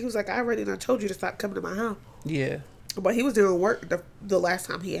there. And he was like, "I already done told you to stop coming to my house." Yeah. But he was doing work the last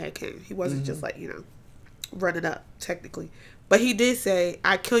time he had came. He wasn't just like, running up, technically. But he did say,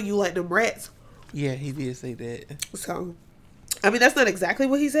 "I kill you like them rats." Yeah, he did say that. So, I mean, that's not exactly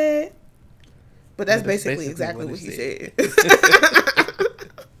what he said. But that's But that's basically basically exactly what what he he said.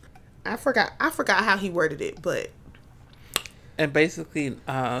 I forgot how he worded it, but And basically,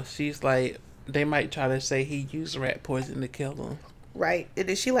 she's like, they might try to say he used rat poison to kill him. right. And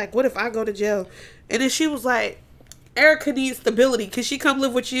then she like, "What if I go to jail?" And then she was like, "Erica needs stability. Can she come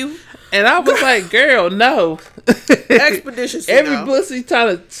live with you?" And I was like, girl, no. Expeditiously, Every no. pussy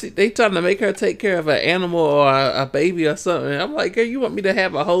they trying to make her take care of an animal or a baby or something. I'm like, girl, you want me to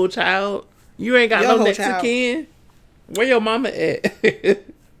have a whole child? You ain't got Your no whole next of child. kin. Where your mama at?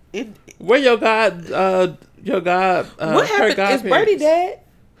 It- Where your god? what Her happened? Is godparents? Birdie dead?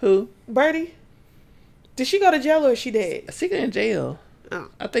 Who? Birdie? Did she go to jail or is she dead? She in jail. Oh.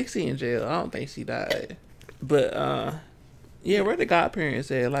 I think she in jail. I don't think she died. But yeah, where the godparents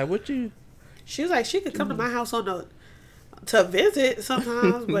at? Like, what you? She was like, she could come to my house to visit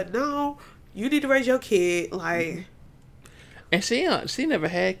sometimes, but no, you need to raise your kid. Like, And she never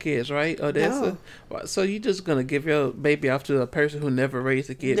had kids, right? Oh, that's so you just gonna give your baby off to a person who never raised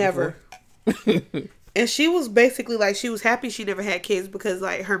a kid? never. Before? And she was basically like, she was happy she never had kids because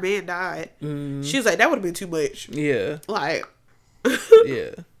like her man died. She was like, that would have been too much. Yeah. Like,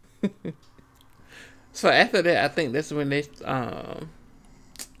 Yeah. So after that, I think that's when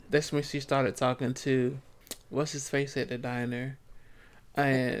she started talking to, what's his face at the diner,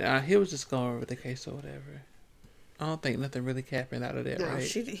 and he was just going over the case or whatever. I don't think nothing really happened out of that, no, right?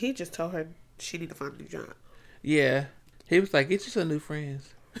 he just told her she need to find a new job. Yeah, he was like, get you some new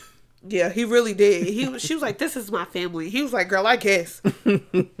friends. Yeah, he really did. She was like, this is my family. He was like, girl, I guess.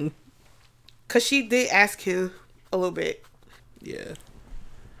 Because she did ask him a little bit. Yeah.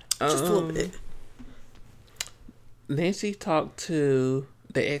 Just a little bit. Then she talked to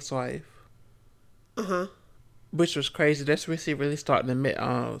the ex-wife. Uh-huh. Which was crazy. That's when she really started to admit,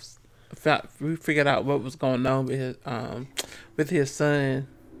 we figured out what was going on with his son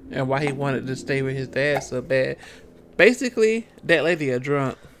and why he wanted to stay with his dad so bad. Basically, that lady a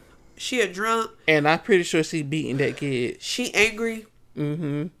drunk. She a drunk. And I'm pretty sure she beating that kid. She angry.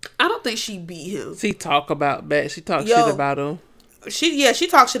 Mm-hmm. I don't think she beat him. She talk about that. She talk shit about him. She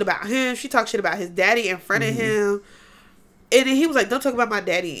talked shit about him. She talked shit about his daddy in front of him. And then he was like, don't talk about my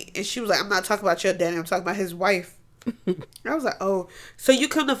daddy. And she was like, I'm not talking about your daddy. I'm talking about his wife. I was like, oh. So you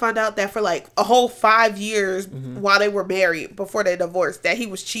come to find out that for like a whole 5 years while they were married, before they divorced, that he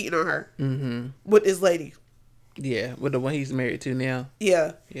was cheating on her with this lady. Yeah, with the one he's married to now.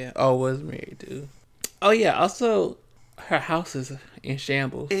 Yeah. Yeah. Oh, was married to. Oh, yeah. Also, her house is in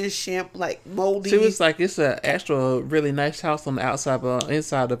shambles. Like moldy. She was like, it's a actual really nice house on the outside, but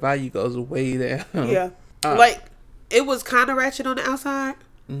inside the value goes way down. Yeah. Like, it was kind of ratchet on the outside.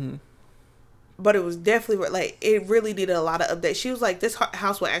 Mm-hmm. But it was definitely, like, it really needed a lot of updates. She was like, this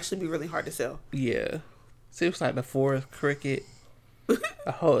house will actually be really hard to sell. Yeah. She was like the forest cricket.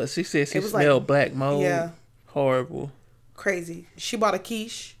 She said she smelled like, black mold. Yeah. Horrible. Crazy. She bought a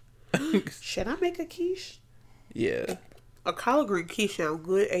quiche. Should I make a quiche? Yeah. A collard green quiche sounds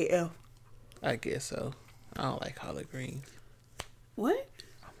good AF. I guess so. I don't like collard greens. What?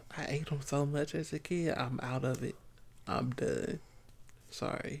 I ate them so much as a kid. I'm out of it. I'm done.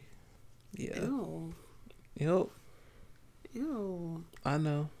 Sorry. Yeah. Ew. Yep. Ew. I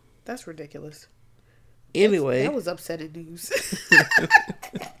know. That's ridiculous. Anyway. That was upsetting news.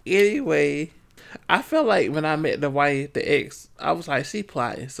 Anyway, I felt like when I met the wife, the ex, I was like, she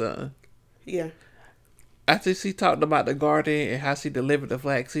plotting, son. Yeah. After she talked about the garden and how she delivered the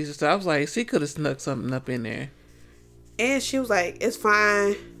flax seeds and stuff, I was like, she could have snuck something up in there. And she was like, it's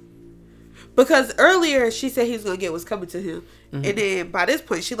fine. Because earlier she said he was going to get what's coming to him. Mm-hmm. And then by this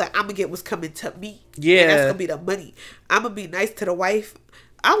point, she like, I'm going to get what's coming to me. Yeah. And that's going to be the money. I'm going to be nice to the wife.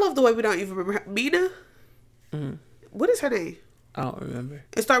 I love the way we don't even remember her. Mina? Mm-hmm. What is her name? I don't remember.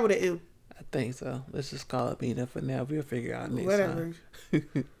 It started with an M. I think so. Let's just call it Mina for now. We'll figure out next Whatever.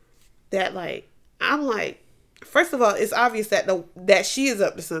 time. That like, I'm like, first of all, it's obvious that she is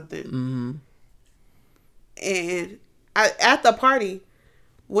up to something. Mm-hmm. And at the party,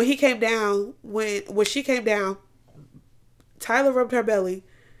 when he came down, when she came down, Tyler rubbed her belly,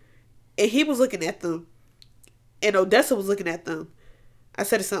 and he was looking at them, and Odessa was looking at them. I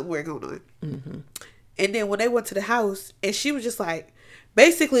said, there's something weird going on. Mm-hmm. And then when they went to the house, and she was just like,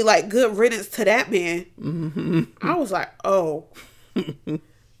 basically like, good riddance to that man. Mm-hmm. I was like, oh.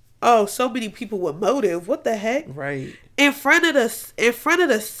 Oh, so many people with motive. What the heck? Right. In front of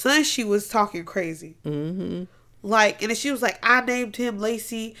the son, she was talking crazy. Mm-hmm. Like, and then she was like, I named him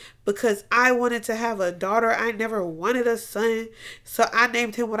Lacey because I wanted to have a daughter. I never wanted a son. So I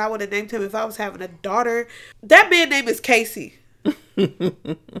named him what I would have named him if I was having a daughter. That man's name is Casey.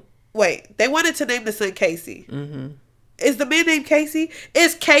 Wait, they wanted to name the son Casey. Mm-hmm. Is the man named Casey?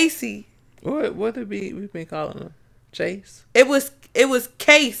 It's Casey. What did we've been calling him? Chase? It was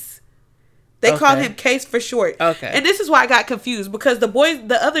Case. They called him Case for short. Okay. And this is why I got confused because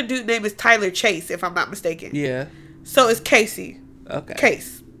the other dude name is Tyler Chase, if I'm not mistaken. Yeah. So it's Casey. Okay.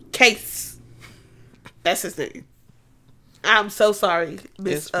 Case. That's his name. I'm so sorry,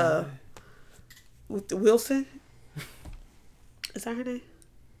 Miss with the Wilson. Is that her name?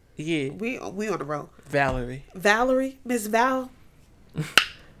 Yeah. We on the road. Valerie. Miss Val.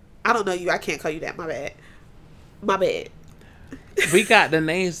 I don't know you. I can't call you that. My bad. We got the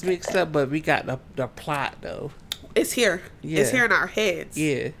names mixed up, but we got the plot though. It's here. Yeah. It's here in our heads.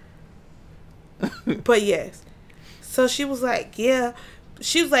 Yeah. But yes. So she was like, yeah.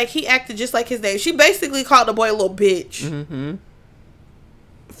 She was like, he acted just like his name. She basically called the boy a little bitch. Mm-hmm.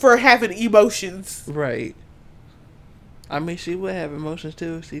 For having emotions. Right. I mean, she would have emotions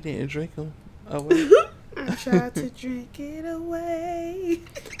too if she didn't drink them away. I tried to drink it away.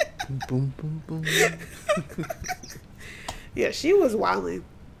 Boom, boom, boom. Yeah, she was wilding.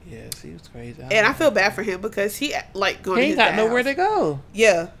 Yes, he was crazy. And I feel bad for him because he like going. He to ain't his got dad's nowhere house. to go.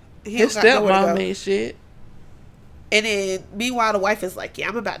 Yeah, he His don't got nowhere to stepmom go. ain't shit. And then meanwhile, the wife is like, "Yeah,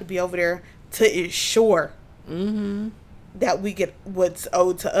 I'm about to be over there to ensure that we get what's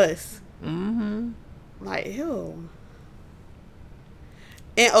owed to us." Like, ew.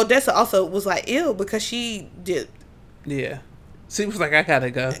 And Odessa also was like, ew, because she did Yeah. She was like, I gotta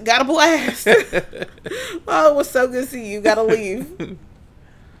go. got a blast. Oh, it was so good to see you. Gotta leave,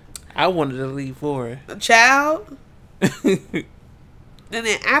 I wanted to leave for child. her. And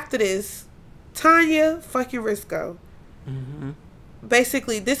then after this, Tanya fucking Risco.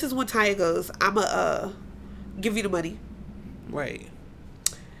 Basically, this is when Tanya goes, "I'ma give you the money." Right.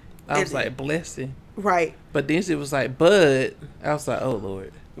 I was like, blessing. Right, But then she was like, Bud. I was like, oh,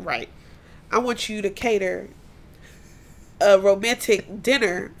 Lord. right. I want you to cater a romantic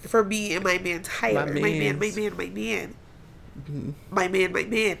dinner for me and my man Tyler. My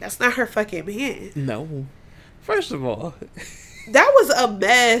man. That's not her fucking man. No. First of all, That was a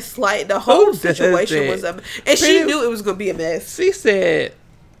mess. Like, the whole Who does situation that? was a mess. And she Pretty- knew it was going to be a mess. she said,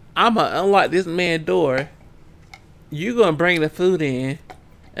 I'm going to unlock this man's door. You going to bring the food in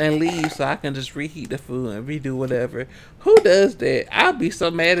and leave so I can just reheat the food and redo whatever. Who does that? I'd be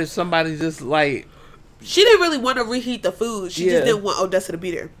so mad if somebody just like, She didn't really want to reheat the food. She Yeah. just didn't want Odessa to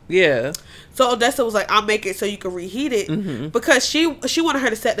be there. yeah. So Odessa was like, "I'll make it so you can reheat it," because she wanted her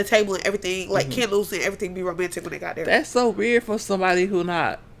to set the table and everything, like candles and everything, be romantic when they got there. That's so weird for somebody who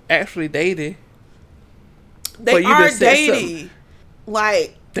not actually dating. for They you to are set dating.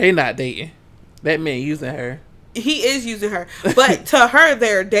 Like, They not dating. That man using her. he is using her, but to her,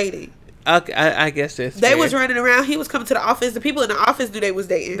 they're dating. Okay, I guess that's They fair. was running around. He was coming to the office. The people in the office knew they was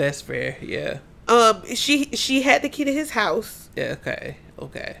dating. That's fair, yeah. She had the key to his house. Yeah,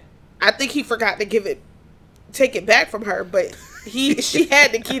 okay. I think he forgot to take it back from her, but she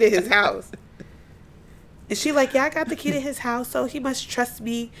had the key to his house. And she like, "Yeah, I got the key to his house, so he must trust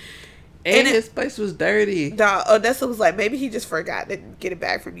me." And it- his place was dirty. Odessa was like, "Maybe he just forgot to get it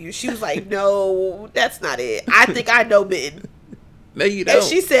back from you." She was like, "No, that's not it. I think I know men." No, you don't. And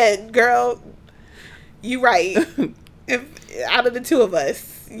she said, "Girl, you right. If out of the two of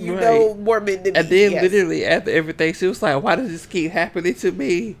us, you Right. know more men than me." And then yes. literally after everything, she was like, why does this keep happening to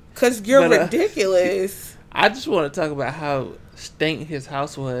me? "Cause you're But, ridiculous." I just want to talk about how stink his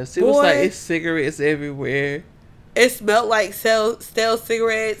house was. It was like, Boy. it's cigarettes everywhere. It smelled like stale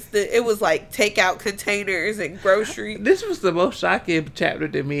cigarettes. It was like takeout containers and grocery. This was the most shocking chapter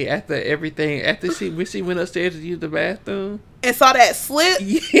to me after everything. After when she went upstairs to use the bathroom. And saw that slip.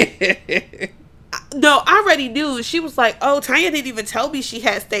 Yeah. No, I already knew. She was like, "Oh, Tanya didn't even tell me she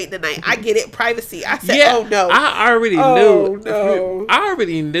had stayed the night. I get it, privacy." I said, Yeah, "Oh no." I already Oh, knew. no. I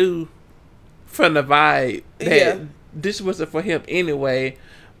already knew from the vibe that Yeah. this wasn't for him anyway.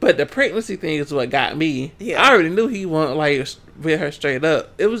 But the pregnancy thing is what got me. Yeah. I already knew he wasn't like with her straight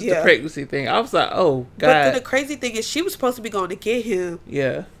up. It was the Yeah. pregnancy thing. I was like, oh But then God, the crazy thing is, she was supposed to be going to get him.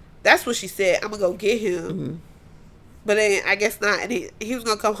 yeah. That's what she said. "I'm gonna go get him." Mm-hmm. But then I guess not. And he was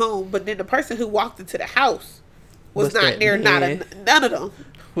gonna come home. But then the person who walked into the house was What's not that there. man? None of them.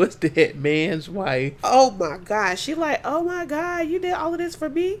 What's that man's wife? Oh my God. She like, "Oh my God, you did all of this for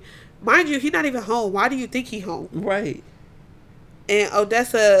me." Mind you, he's not even home. Why do you think he home? Right. And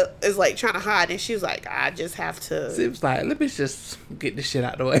Odessa is like trying to hide, and she was like, "I just have So to." it was like, let me just get this shit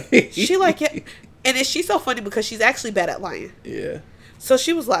out the way. She like, yeah. And then she's so funny because she's actually bad at lying. Yeah. So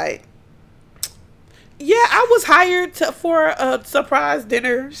she was like, "Yeah, I was hired for a surprise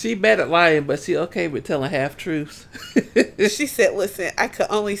dinner." She bad at lying, but she okay with telling half truths. She said, "Listen, I could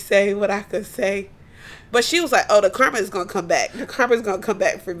only say what I could say." But she was like, "Oh, the karma is going to come back. The karma is going to come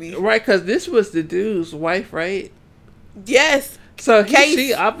back for me." Right, because this was the dude's wife, right? Yes. So Case.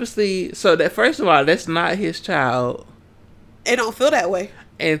 she obviously, so that first of all, that's not his child. It don't feel that way.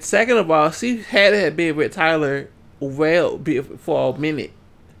 And second of all, she had to have been with Tyler for a minute,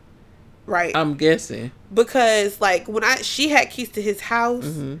 Right. I'm guessing. Because, like, she had keys to his house.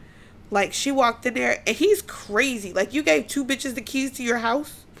 Mm-hmm. Like, she walked in there, and he's crazy. Like, you gave two bitches the keys to your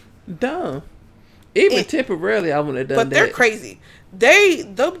house? Dumb. Even And- temporarily, I wouldn't have done But that. they're crazy.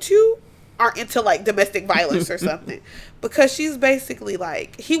 Them two are into like domestic violence or something, because she's basically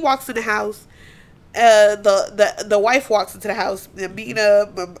like, he walks in the house, the wife walks into the house, and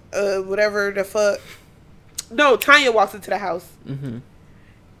whatever the fuck. No, Tanya walks into the house,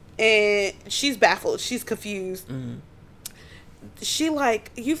 and she's baffled. She's confused. She like,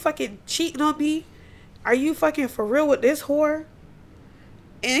 "You fucking cheating on me? Are you fucking for real with this whore?"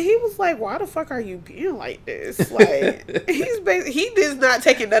 And he was like, "Why the fuck are you being like this?" Like he is not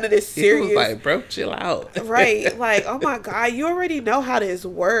taking none of this serious. He was like, "Bro, chill out." Right? Like, oh my god, you already know how this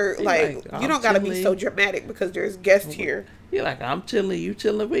works. Like, you don't gotta be so dramatic because there's guests here. You're like, I'm chilling, you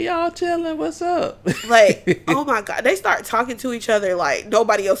chilling, we all chilling. What's up? Like, oh my god, they start talking to each other like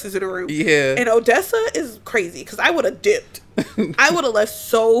nobody else is in the room. Yeah. And Odessa is crazy because I would have dipped. I would have left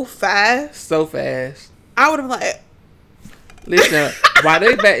so fast. So fast. I would have like. Listen, while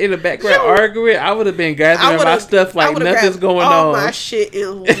they back in the background arguing, I would have been gathering my stuff like nothing's going all on. My shit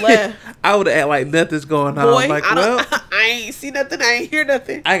and left. I would have act like nothing's going on. Boy, Like, I ain't see nothing. I ain't hear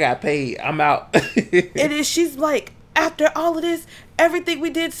nothing. I got paid. I'm out. And then she's like, after all of this, everything we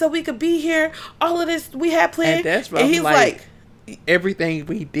did so we could be here, all of this we had planned. And that's why and he's like, everything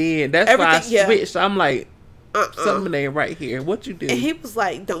we did. That's why I switched. I'm like, something ain't right here. What you do? And he was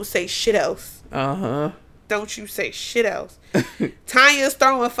like, don't say shit else. Don't you say shit else. Tanya's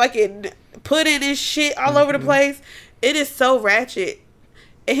throwing fucking pudding and shit all over the place. It is so ratchet.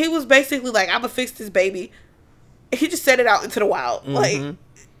 And he was basically like, I'm gonna fix this baby. He just set it out into the wild. Like,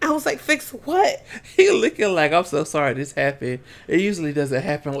 I was like, fix what? He looking like, I'm so sorry this happened. It usually doesn't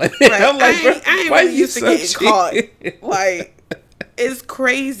happen like that. Right. I'm like, I ain't why really you used to so getting caught. Like, it's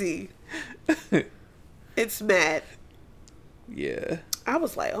crazy. It's mad. Yeah. I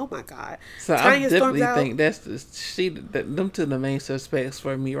was like, oh my god. So Tanya I definitely think that's them two the main suspects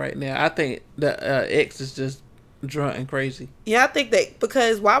for me right now. I think the ex is just drunk and crazy. Yeah, I think that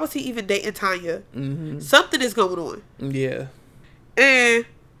because why was he even dating Tanya? Something is going on. Yeah. And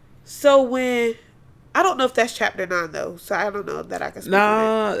so when I don't know if that's chapter 9 though, so I don't know if that I can speak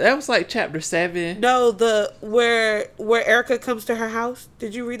on it. That was like chapter 7. No, the where Erica comes to her house.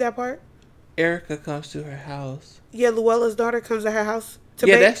 Did you read that part? Erica comes to her house. Yeah, Luella's daughter comes to her house to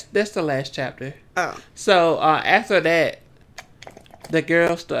bake. that's the last chapter. Oh. So after that, the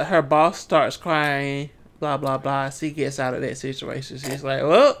girl her boss starts crying, blah blah blah. She gets out of that situation. She's like,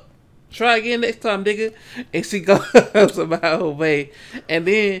 well, try again next time, nigga. And she goes about her way. And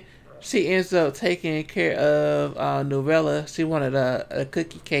then she ends up taking care of Novella. She wanted a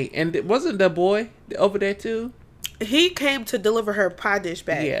cookie cake. And wasn't the boy over there too? He came to deliver her pie dish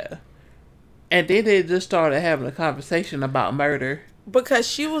back. Yeah. And then they just started having a conversation about murder. Because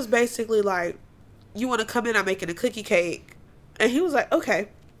she was basically like, you want to come in, I'm making a cookie cake. And he was like, okay.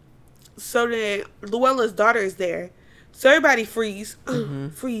 So then Luella's daughter is there. So everybody freeze.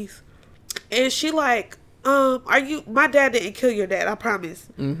 Freeze. And she like, my dad didn't kill your dad, I promise.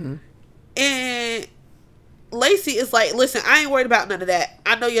 And Lacey is like, listen, I ain't worried about none of that.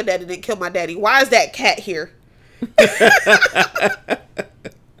 I know your daddy didn't kill my daddy. Why is that cat here?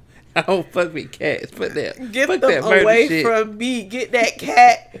 I don't fuck with cats. Get them away from me. Get that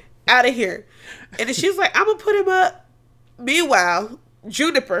cat out of here. And then she's like, I'm going to put him up. Meanwhile,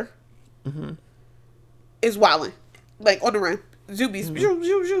 Juniper is wilding. Like, on the run. Zoomies.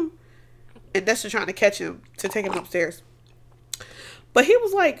 And Dexter trying to catch him to take him upstairs. But he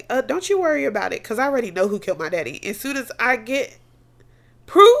was like, don't you worry about it, because I already know who killed my daddy. As soon as I get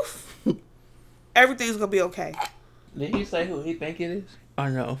proof, everything's going to be okay. Did he say who he think it is? Or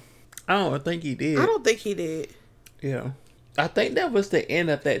no? I don't think he did. I don't think he did. Yeah. I think that was the end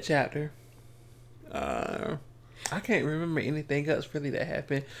of that chapter. I can't remember anything else really that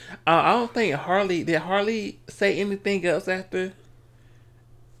happened. I don't think did Harley say anything else after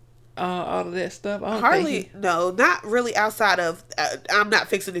all of that stuff? No, not really outside of, I'm not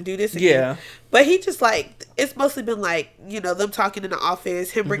fixing to do this again. Yeah. But he just like, it's mostly been like, them talking in the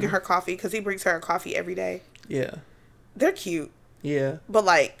office, him bringing her coffee, because he brings her coffee every day. Yeah. They're cute. Yeah. But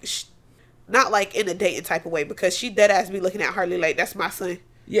like, not like in a dating type of way, because she dead ass be looking at Harley like, that's my son.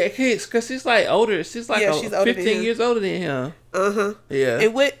 Yeah, because she's like older. She's like she's 15 years older than him. Yeah.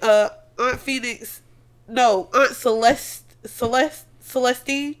 And with Aunt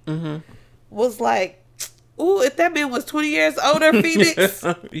Celestine was like, ooh, if that man was 20 years older, Phoenix,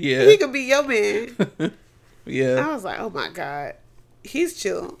 yeah, he could be your man. Yeah. I was like, oh my God. He's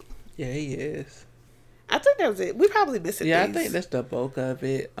chill. Yeah, he is. I think that was it. We probably missing things. I think that's the bulk of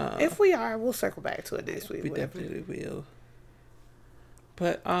it. If we are, we'll circle back to it next week. We definitely will.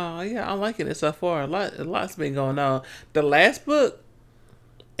 But yeah, I'm liking it so far. A lot's been going on. The last book,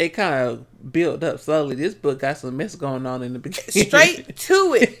 it kind of built up slowly. This book got some mess going on in the beginning. Straight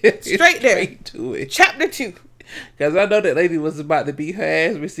to it. Straight there. Straight to it. Chapter 2. Because I know that lady was about to beat her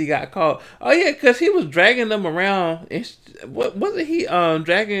ass when she got caught. Oh yeah, because he was dragging them around. And what wasn't he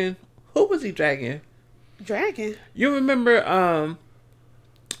dragging? Who was he dragging? Dragging. You remember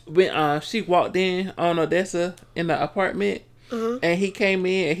when she walked in on Odessa in the apartment? and he came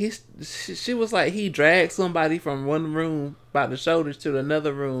in and she was like he dragged somebody from one room by the shoulders to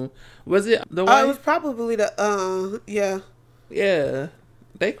another room. Was it the wife? Oh, it was probably the yeah. Yeah,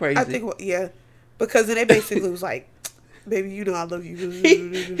 they crazy. I think yeah, because then they basically was like, "Baby, you know I love you."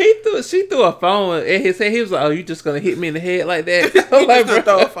 She threw a phone at his head. He was like, "Oh, you just gonna hit me in the head like that?" You like, just gonna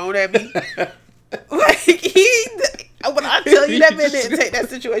throw a phone at me? Like when I tell you that man didn't take that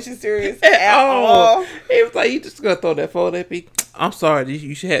situation serious at all. He was like, "You just gonna throw that phone at me?" I'm sorry,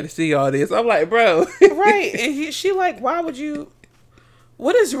 you should have to see all this. I'm like, bro, right? And she like, why would you?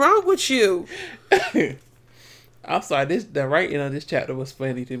 What is wrong with you? I'm sorry. The writing on this chapter was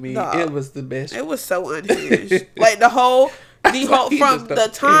funny to me. Nah, it was the best. It was so unhinged. Like the whole from the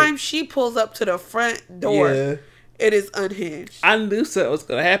time she pulls up to the front door. Yeah. It is unhinged. I knew something was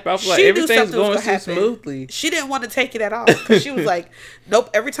gonna happen. I was like, everything's going so smoothly. She didn't want to take it at all because she was like, "Nope."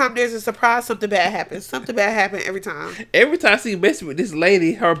 Every time there's a surprise, something bad happens. Something bad happens every time. Every time she messing with this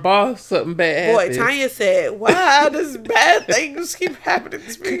lady, her boss, something bad happens. Boy, Tanya said, "Why does bad things keep happening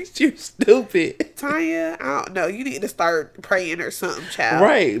to me?" You're stupid, Tanya. I don't know. You need to start praying or something, child.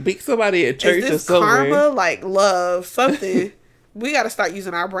 Right? Be somebody at church is this or somewhere. karma, like love, something. We got to start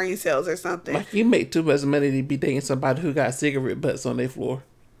using our brain cells or something. Like you make too much money to be dating somebody who got cigarette butts on their floor.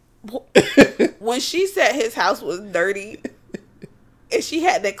 When she said his house was dirty and she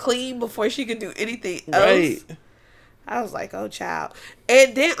had to clean before she could do anything else, right. I was like, oh, child.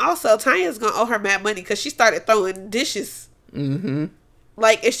 And then also, Tanya's going to owe her mad money because she started throwing dishes. Mm-hmm.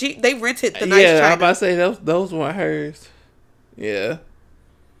 Like, if they rented the nice china. I'm about to say those weren't hers. Yeah.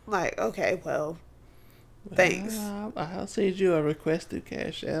 Like, okay, well... Thanks. I'll send you a request to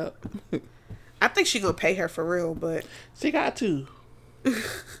Cash App. I think she gonna pay her for real, but she got to.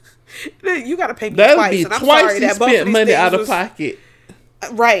 You gotta pay me That'll twice. Be and I'm twice sorry she that both spent of money out of pocket.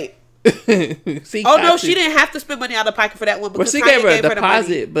 Right. She didn't have to spend money out of pocket for that one. Because she gave her a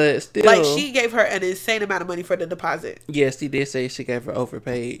deposit, but still, like she gave her an insane amount of money for the deposit. Yes, she did say she gave her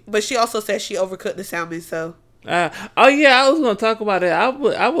overpaid, but she also said she overcooked the salmon. So. Oh yeah, I was gonna talk about it. I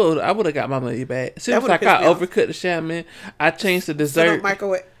would have got my money back. She was like, I overcooked the salmon. I changed the dessert.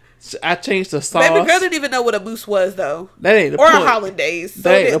 Microwave. I changed the sauce. Baby girl didn't even know what a mousse was though. That ain't the point. Or a hollandaise. So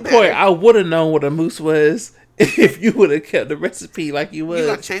that ain't the point. I would have known what a mousse was if you would have kept the recipe like you was. You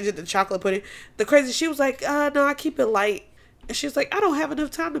gonna change it to chocolate pudding? The crazy. She was like, no, I keep it light. And she was like, I don't have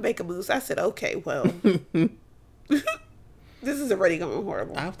enough time to make a mousse. I said, okay, well, this is already going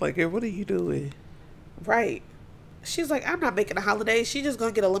horrible. I was like, hey, what are you doing? Right. She's like, I'm not making a holiday. She's just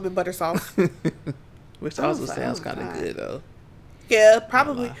gonna get a lemon butter sauce. Which also sounds kind of good though. Yeah,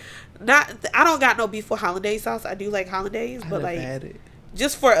 probably. Not. I don't got no beef with hollandaise sauce. I do like hollandaise, but like had it.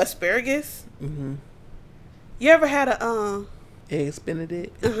 Just for asparagus. Mm-hmm. You ever had a eggs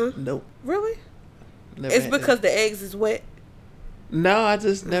Benedict? Nope. Really? Never it's because the eggs is wet. No, I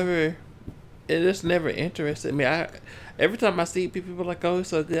just never. It just never interested me. Every time I see people are like, "Oh, it's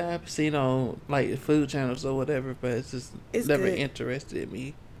so good," I've seen on like food channels or whatever, but it's never interested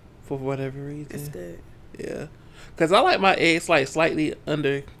me for whatever reason. It's good. Yeah, because I like my eggs like slightly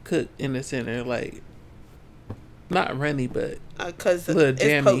undercooked in the center, like not runny, but because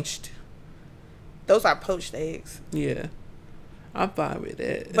it's poached. Those are poached eggs. Yeah, I'm fine with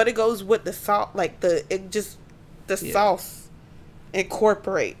that. But it goes with the salt, like the sauce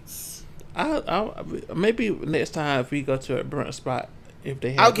incorporates. I'll maybe next time if we go to a brunch spot, if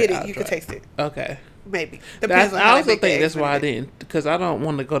they have I'll get it. You can taste it. Okay. Maybe. I also think that's why I didn't, because I don't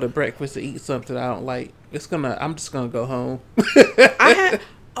want to go to breakfast to eat something I don't like. I'm just gonna go home.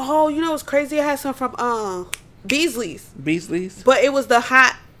 You know what's crazy? I had some from Beasley's. Beasley's? But it was the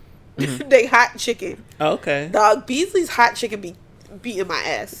hot, they hot chicken. Okay. Dog, Beasley's hot chicken be beating my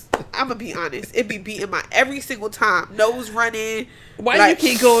ass. I'm gonna be honest. It be beating my every single time. Nose running. Why you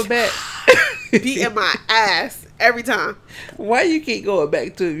keep going back? Beating my ass every time. Why you keep going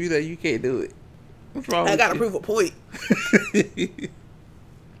back to it? You know you can't do it. What's wrong? I gotta prove a point.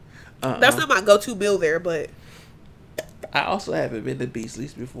 That's not my go-to meal there, but I also haven't been to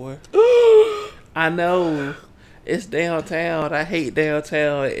Beasley's before. I know. It's downtown. I hate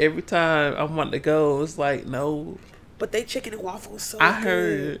downtown. Every time I want to go, it's like, no. But they chicken and waffles so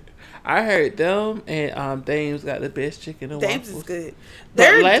good. I heard them and Dames got the best chicken and Dames waffles. Is good.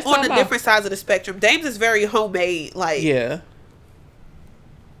 They're on the different sides of the spectrum. Dames is very homemade. Like, yeah.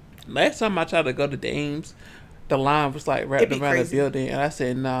 Last time I tried to go to Dames, the line was like wrapped around the building, and I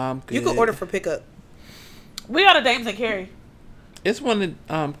said, "Nah, I'm good." You can order for pickup. We got a Dames and Cary. It's one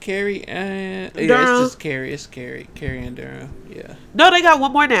of Cary and Durham. Yeah, it's just Cary. It's Cary and Durham. Yeah. No, they got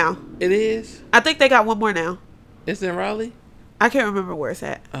one more now. It is. I think they got one more now. It's in Raleigh. I can't remember where it's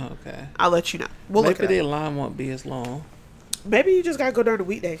at. Oh, okay. I'll let you know. We'll Maybe look it their up. line won't be as long. Maybe you just gotta go during the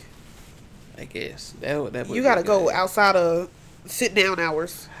weekday. I guess that would You gotta be go good. outside of sit down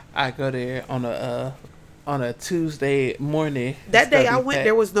hours. I go there on a Tuesday morning. That It's day gonna I be went, packed.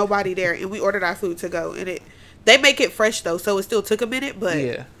 there was nobody there, and we ordered our food to go, and they make it fresh though, so it still took a minute, but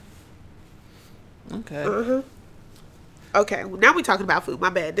Yeah. Okay. uh-huh. Okay, well, now we talking about food. My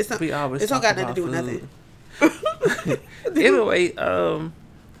bad. This We always don't talk got nothing to do with about nothing. Anyway,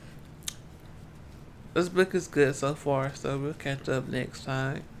 this book is good so far, so we'll catch up next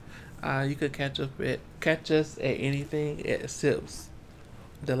time. You could catch us at anything at Sips.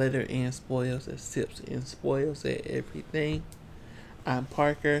 The letter N spoils at Sips and spoils at everything. I'm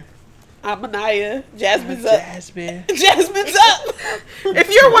Parker. I'm Anaya. Jasmine's up. Jasmine. Jasmine's up. If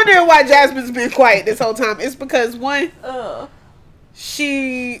you're wondering why Jasmine's been quiet this whole time, it's because one,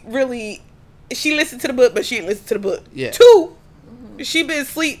 she listened to the book, but she didn't listen to the book. Yeah. Two, she been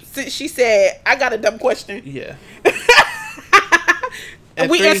asleep since she said, "I got a dumb question." Yeah. And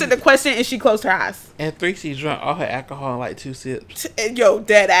we three- answered the question, and she closed her eyes. And 3, she drank all her alcohol in like 2 sips. Yo,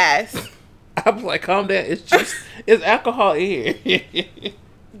 dead ass. I was like, calm down. It's alcohol in here.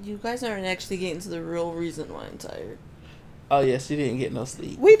 You guys aren't actually getting to the real reason why I'm tired. Oh, yeah, she didn't get no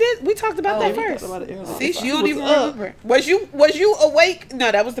sleep. We talked about that we talked first. about it earlier. See, I you don't was even up. remember. Was you awake? No,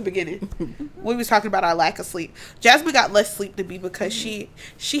 that was the beginning. We was talking about our lack of sleep. Jasmine got less sleep than me because she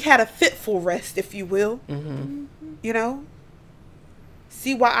had a fitful rest, if you will. Mm-hmm. You know.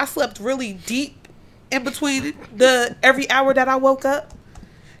 See why I slept really deep in between the every hour that I woke up.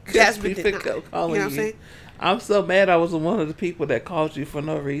 Jasmine did not. You know what I'm saying? I'm so mad I was one of the people that called you for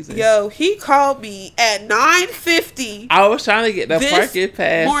no reason. Yo, he called me at 9:50. I was trying to get the This parking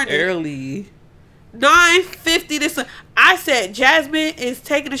pass morning. early. 9:50. This I said Jasmine is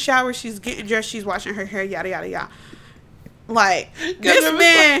taking a shower. She's getting dressed. She's washing her hair. Yada yada yada. Like this it was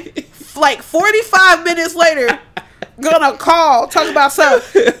man, like 45 minutes later, gonna call talk about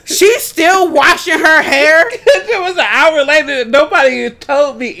something. She's still washing her hair. It was an hour later. Nobody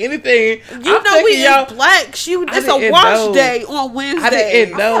told me anything. You know we is black. It's a didn't wash know. day on Wednesday. I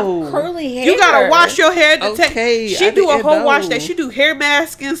didn't know. Curly hair. You gotta wash your hair to Okay, She I do a didn't whole wash know. day. She do hair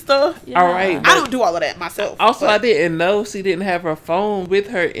mask and stuff. Yeah. All right. I don't do all of that myself. Also, but- I didn't know she didn't have her phone with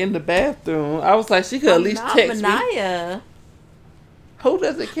her in the bathroom. I was like, she could at least Not text me. Manaya. Who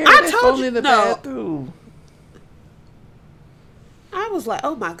doesn't carry I that told phone you- in the no. bathroom? I was like,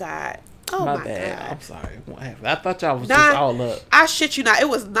 oh my God. Oh my my bad. God. I'm sorry. What happened? I thought y'all was Nah. just all up. I shit you not. It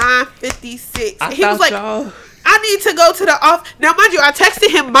was 9:56. I He was thought like, y'all. I need to go to the office. Now, mind you, I texted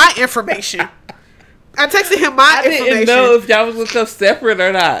him my information. I texted him my I didn't information. know if y'all was gonna come separate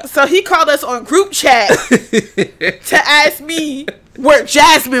or not. So he called us on group chat to ask me where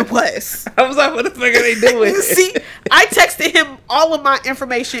Jasmine was. I was like, what the fuck are they doing? See, I texted him all of my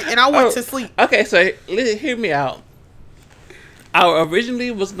information and I went to sleep. Okay, so hear me out. I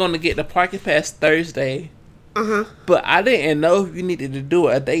originally was going to get the parking pass Thursday, but I didn't know if you needed to do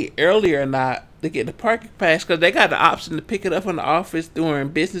it a day earlier or not to get the parking pass because they got the option to pick it up from the office during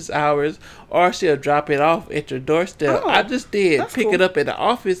business hours or she'll drop it off at your doorstep. Oh, I just did that's pick cool. it up at the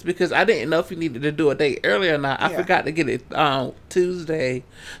office because I didn't know if you needed to do it a day earlier or not. I Yeah. forgot to get it Tuesday.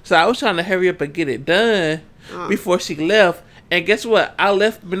 So I was trying to hurry up and get it done before she left. And guess what?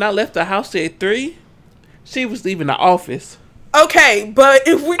 When I left the house at 3, she was leaving the office. Okay, but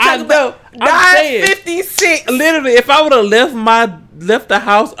if we I talk know. about I'm saying. 9:56, Literally, if I would have left the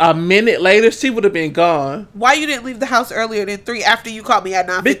house a minute later, she would have been gone. why you didn't leave the house earlier than 3 after you called me at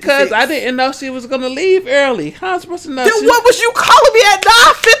 9:56? Because I didn't know she was gonna leave early. How am I supposed to know? Then what was you calling me at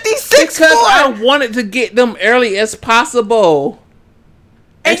 9:56 Because for? I wanted to get them early as possible.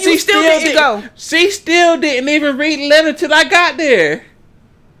 And you still didn't go. She still didn't even read the letter till I got there.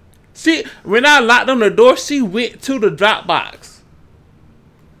 When I locked on the door, she went to the drop box.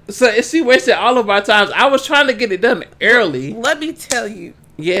 So she wasted all of our times. I was trying to get it done early. Let me tell you,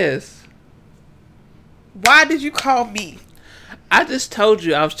 Yes. why did you call me? I just told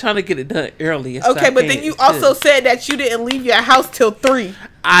you I was trying to get it done early. as Okay, I but can then you too. also said that you didn't leave your house till 3.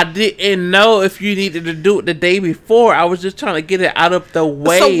 I didn't know if you needed to do it the day before. I was just trying to get it out of the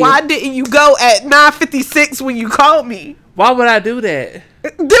way. So why didn't you go at 9:56 when you called me? Why would I do that?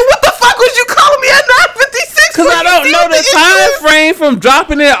 Then what the fuck was you calling me at 9:56? Because I don't know the time frame from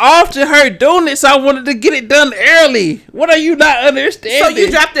dropping it off to her doing it, so I wanted to get it done early. What are you not understanding? So you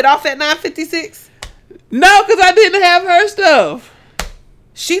dropped it off at 9:56? No, because I didn't have her stuff.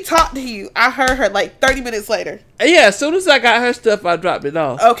 She talked to you. I heard her like 30 minutes later. Yeah, as soon as I got her stuff, I dropped it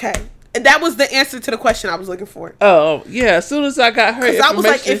off. Okay. That was the answer to the question I was looking for. Oh, yeah. As soon as I got her information. I was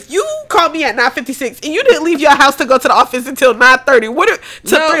like, if you called me at 9:56 and you didn't leave your house to go to the office until 9:30,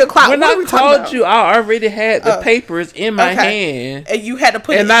 3 o'clock, when I called you, I already had the papers in my hand. And you had to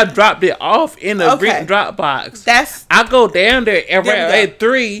put I dropped it off in a green drop box. I go down there at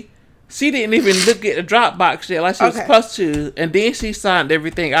 3. She didn't even look at the drop box yet like she was supposed to. And then she signed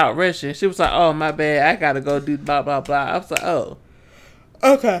everything out rushing. She was like, oh, my bad. I got to go do blah, blah, blah. I was like, oh.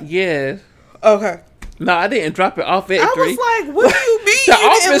 Okay. Yeah. Okay. No, I didn't drop it off at 3. I was like, what do you mean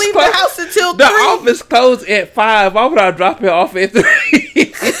you didn't leave the house until 3? The office closed at 5. Why would I drop it off at 3?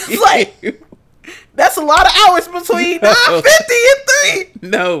 It's like, that's a lot of hours between 9:50 and 3.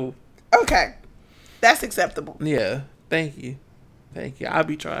 No. Okay. That's acceptable. Yeah. Thank you. I'll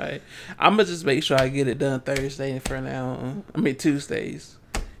be trying. I'm going to just make sure I get it done Thursday for now. Tuesdays.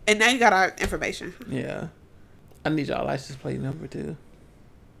 And now you got our information. Yeah. I need y'all license plate number too.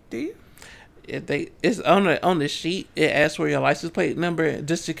 Do you? It's on the sheet. It asks for your license plate number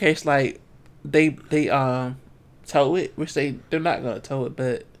just in case they tow it, which they're not gonna tow it,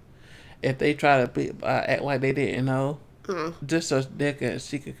 but if they try to act like they didn't know, just so she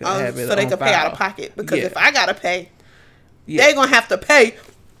could have it. So they on can file. pay out of pocket because if I gotta pay, yeah. they're gonna have to pay.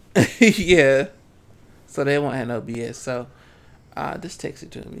 Yeah. So they won't have no BS. So just text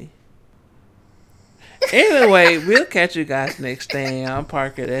it to me. Anyway, we'll catch you guys next time. I'm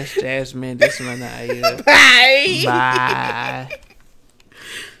Parker. That's Jasmine. This is Manaya. Bye. Bye.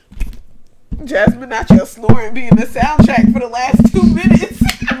 Jasmine, not your snoring being the soundtrack for the last 2 minutes.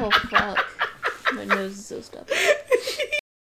 Oh, fuck. My nose is so stuffy.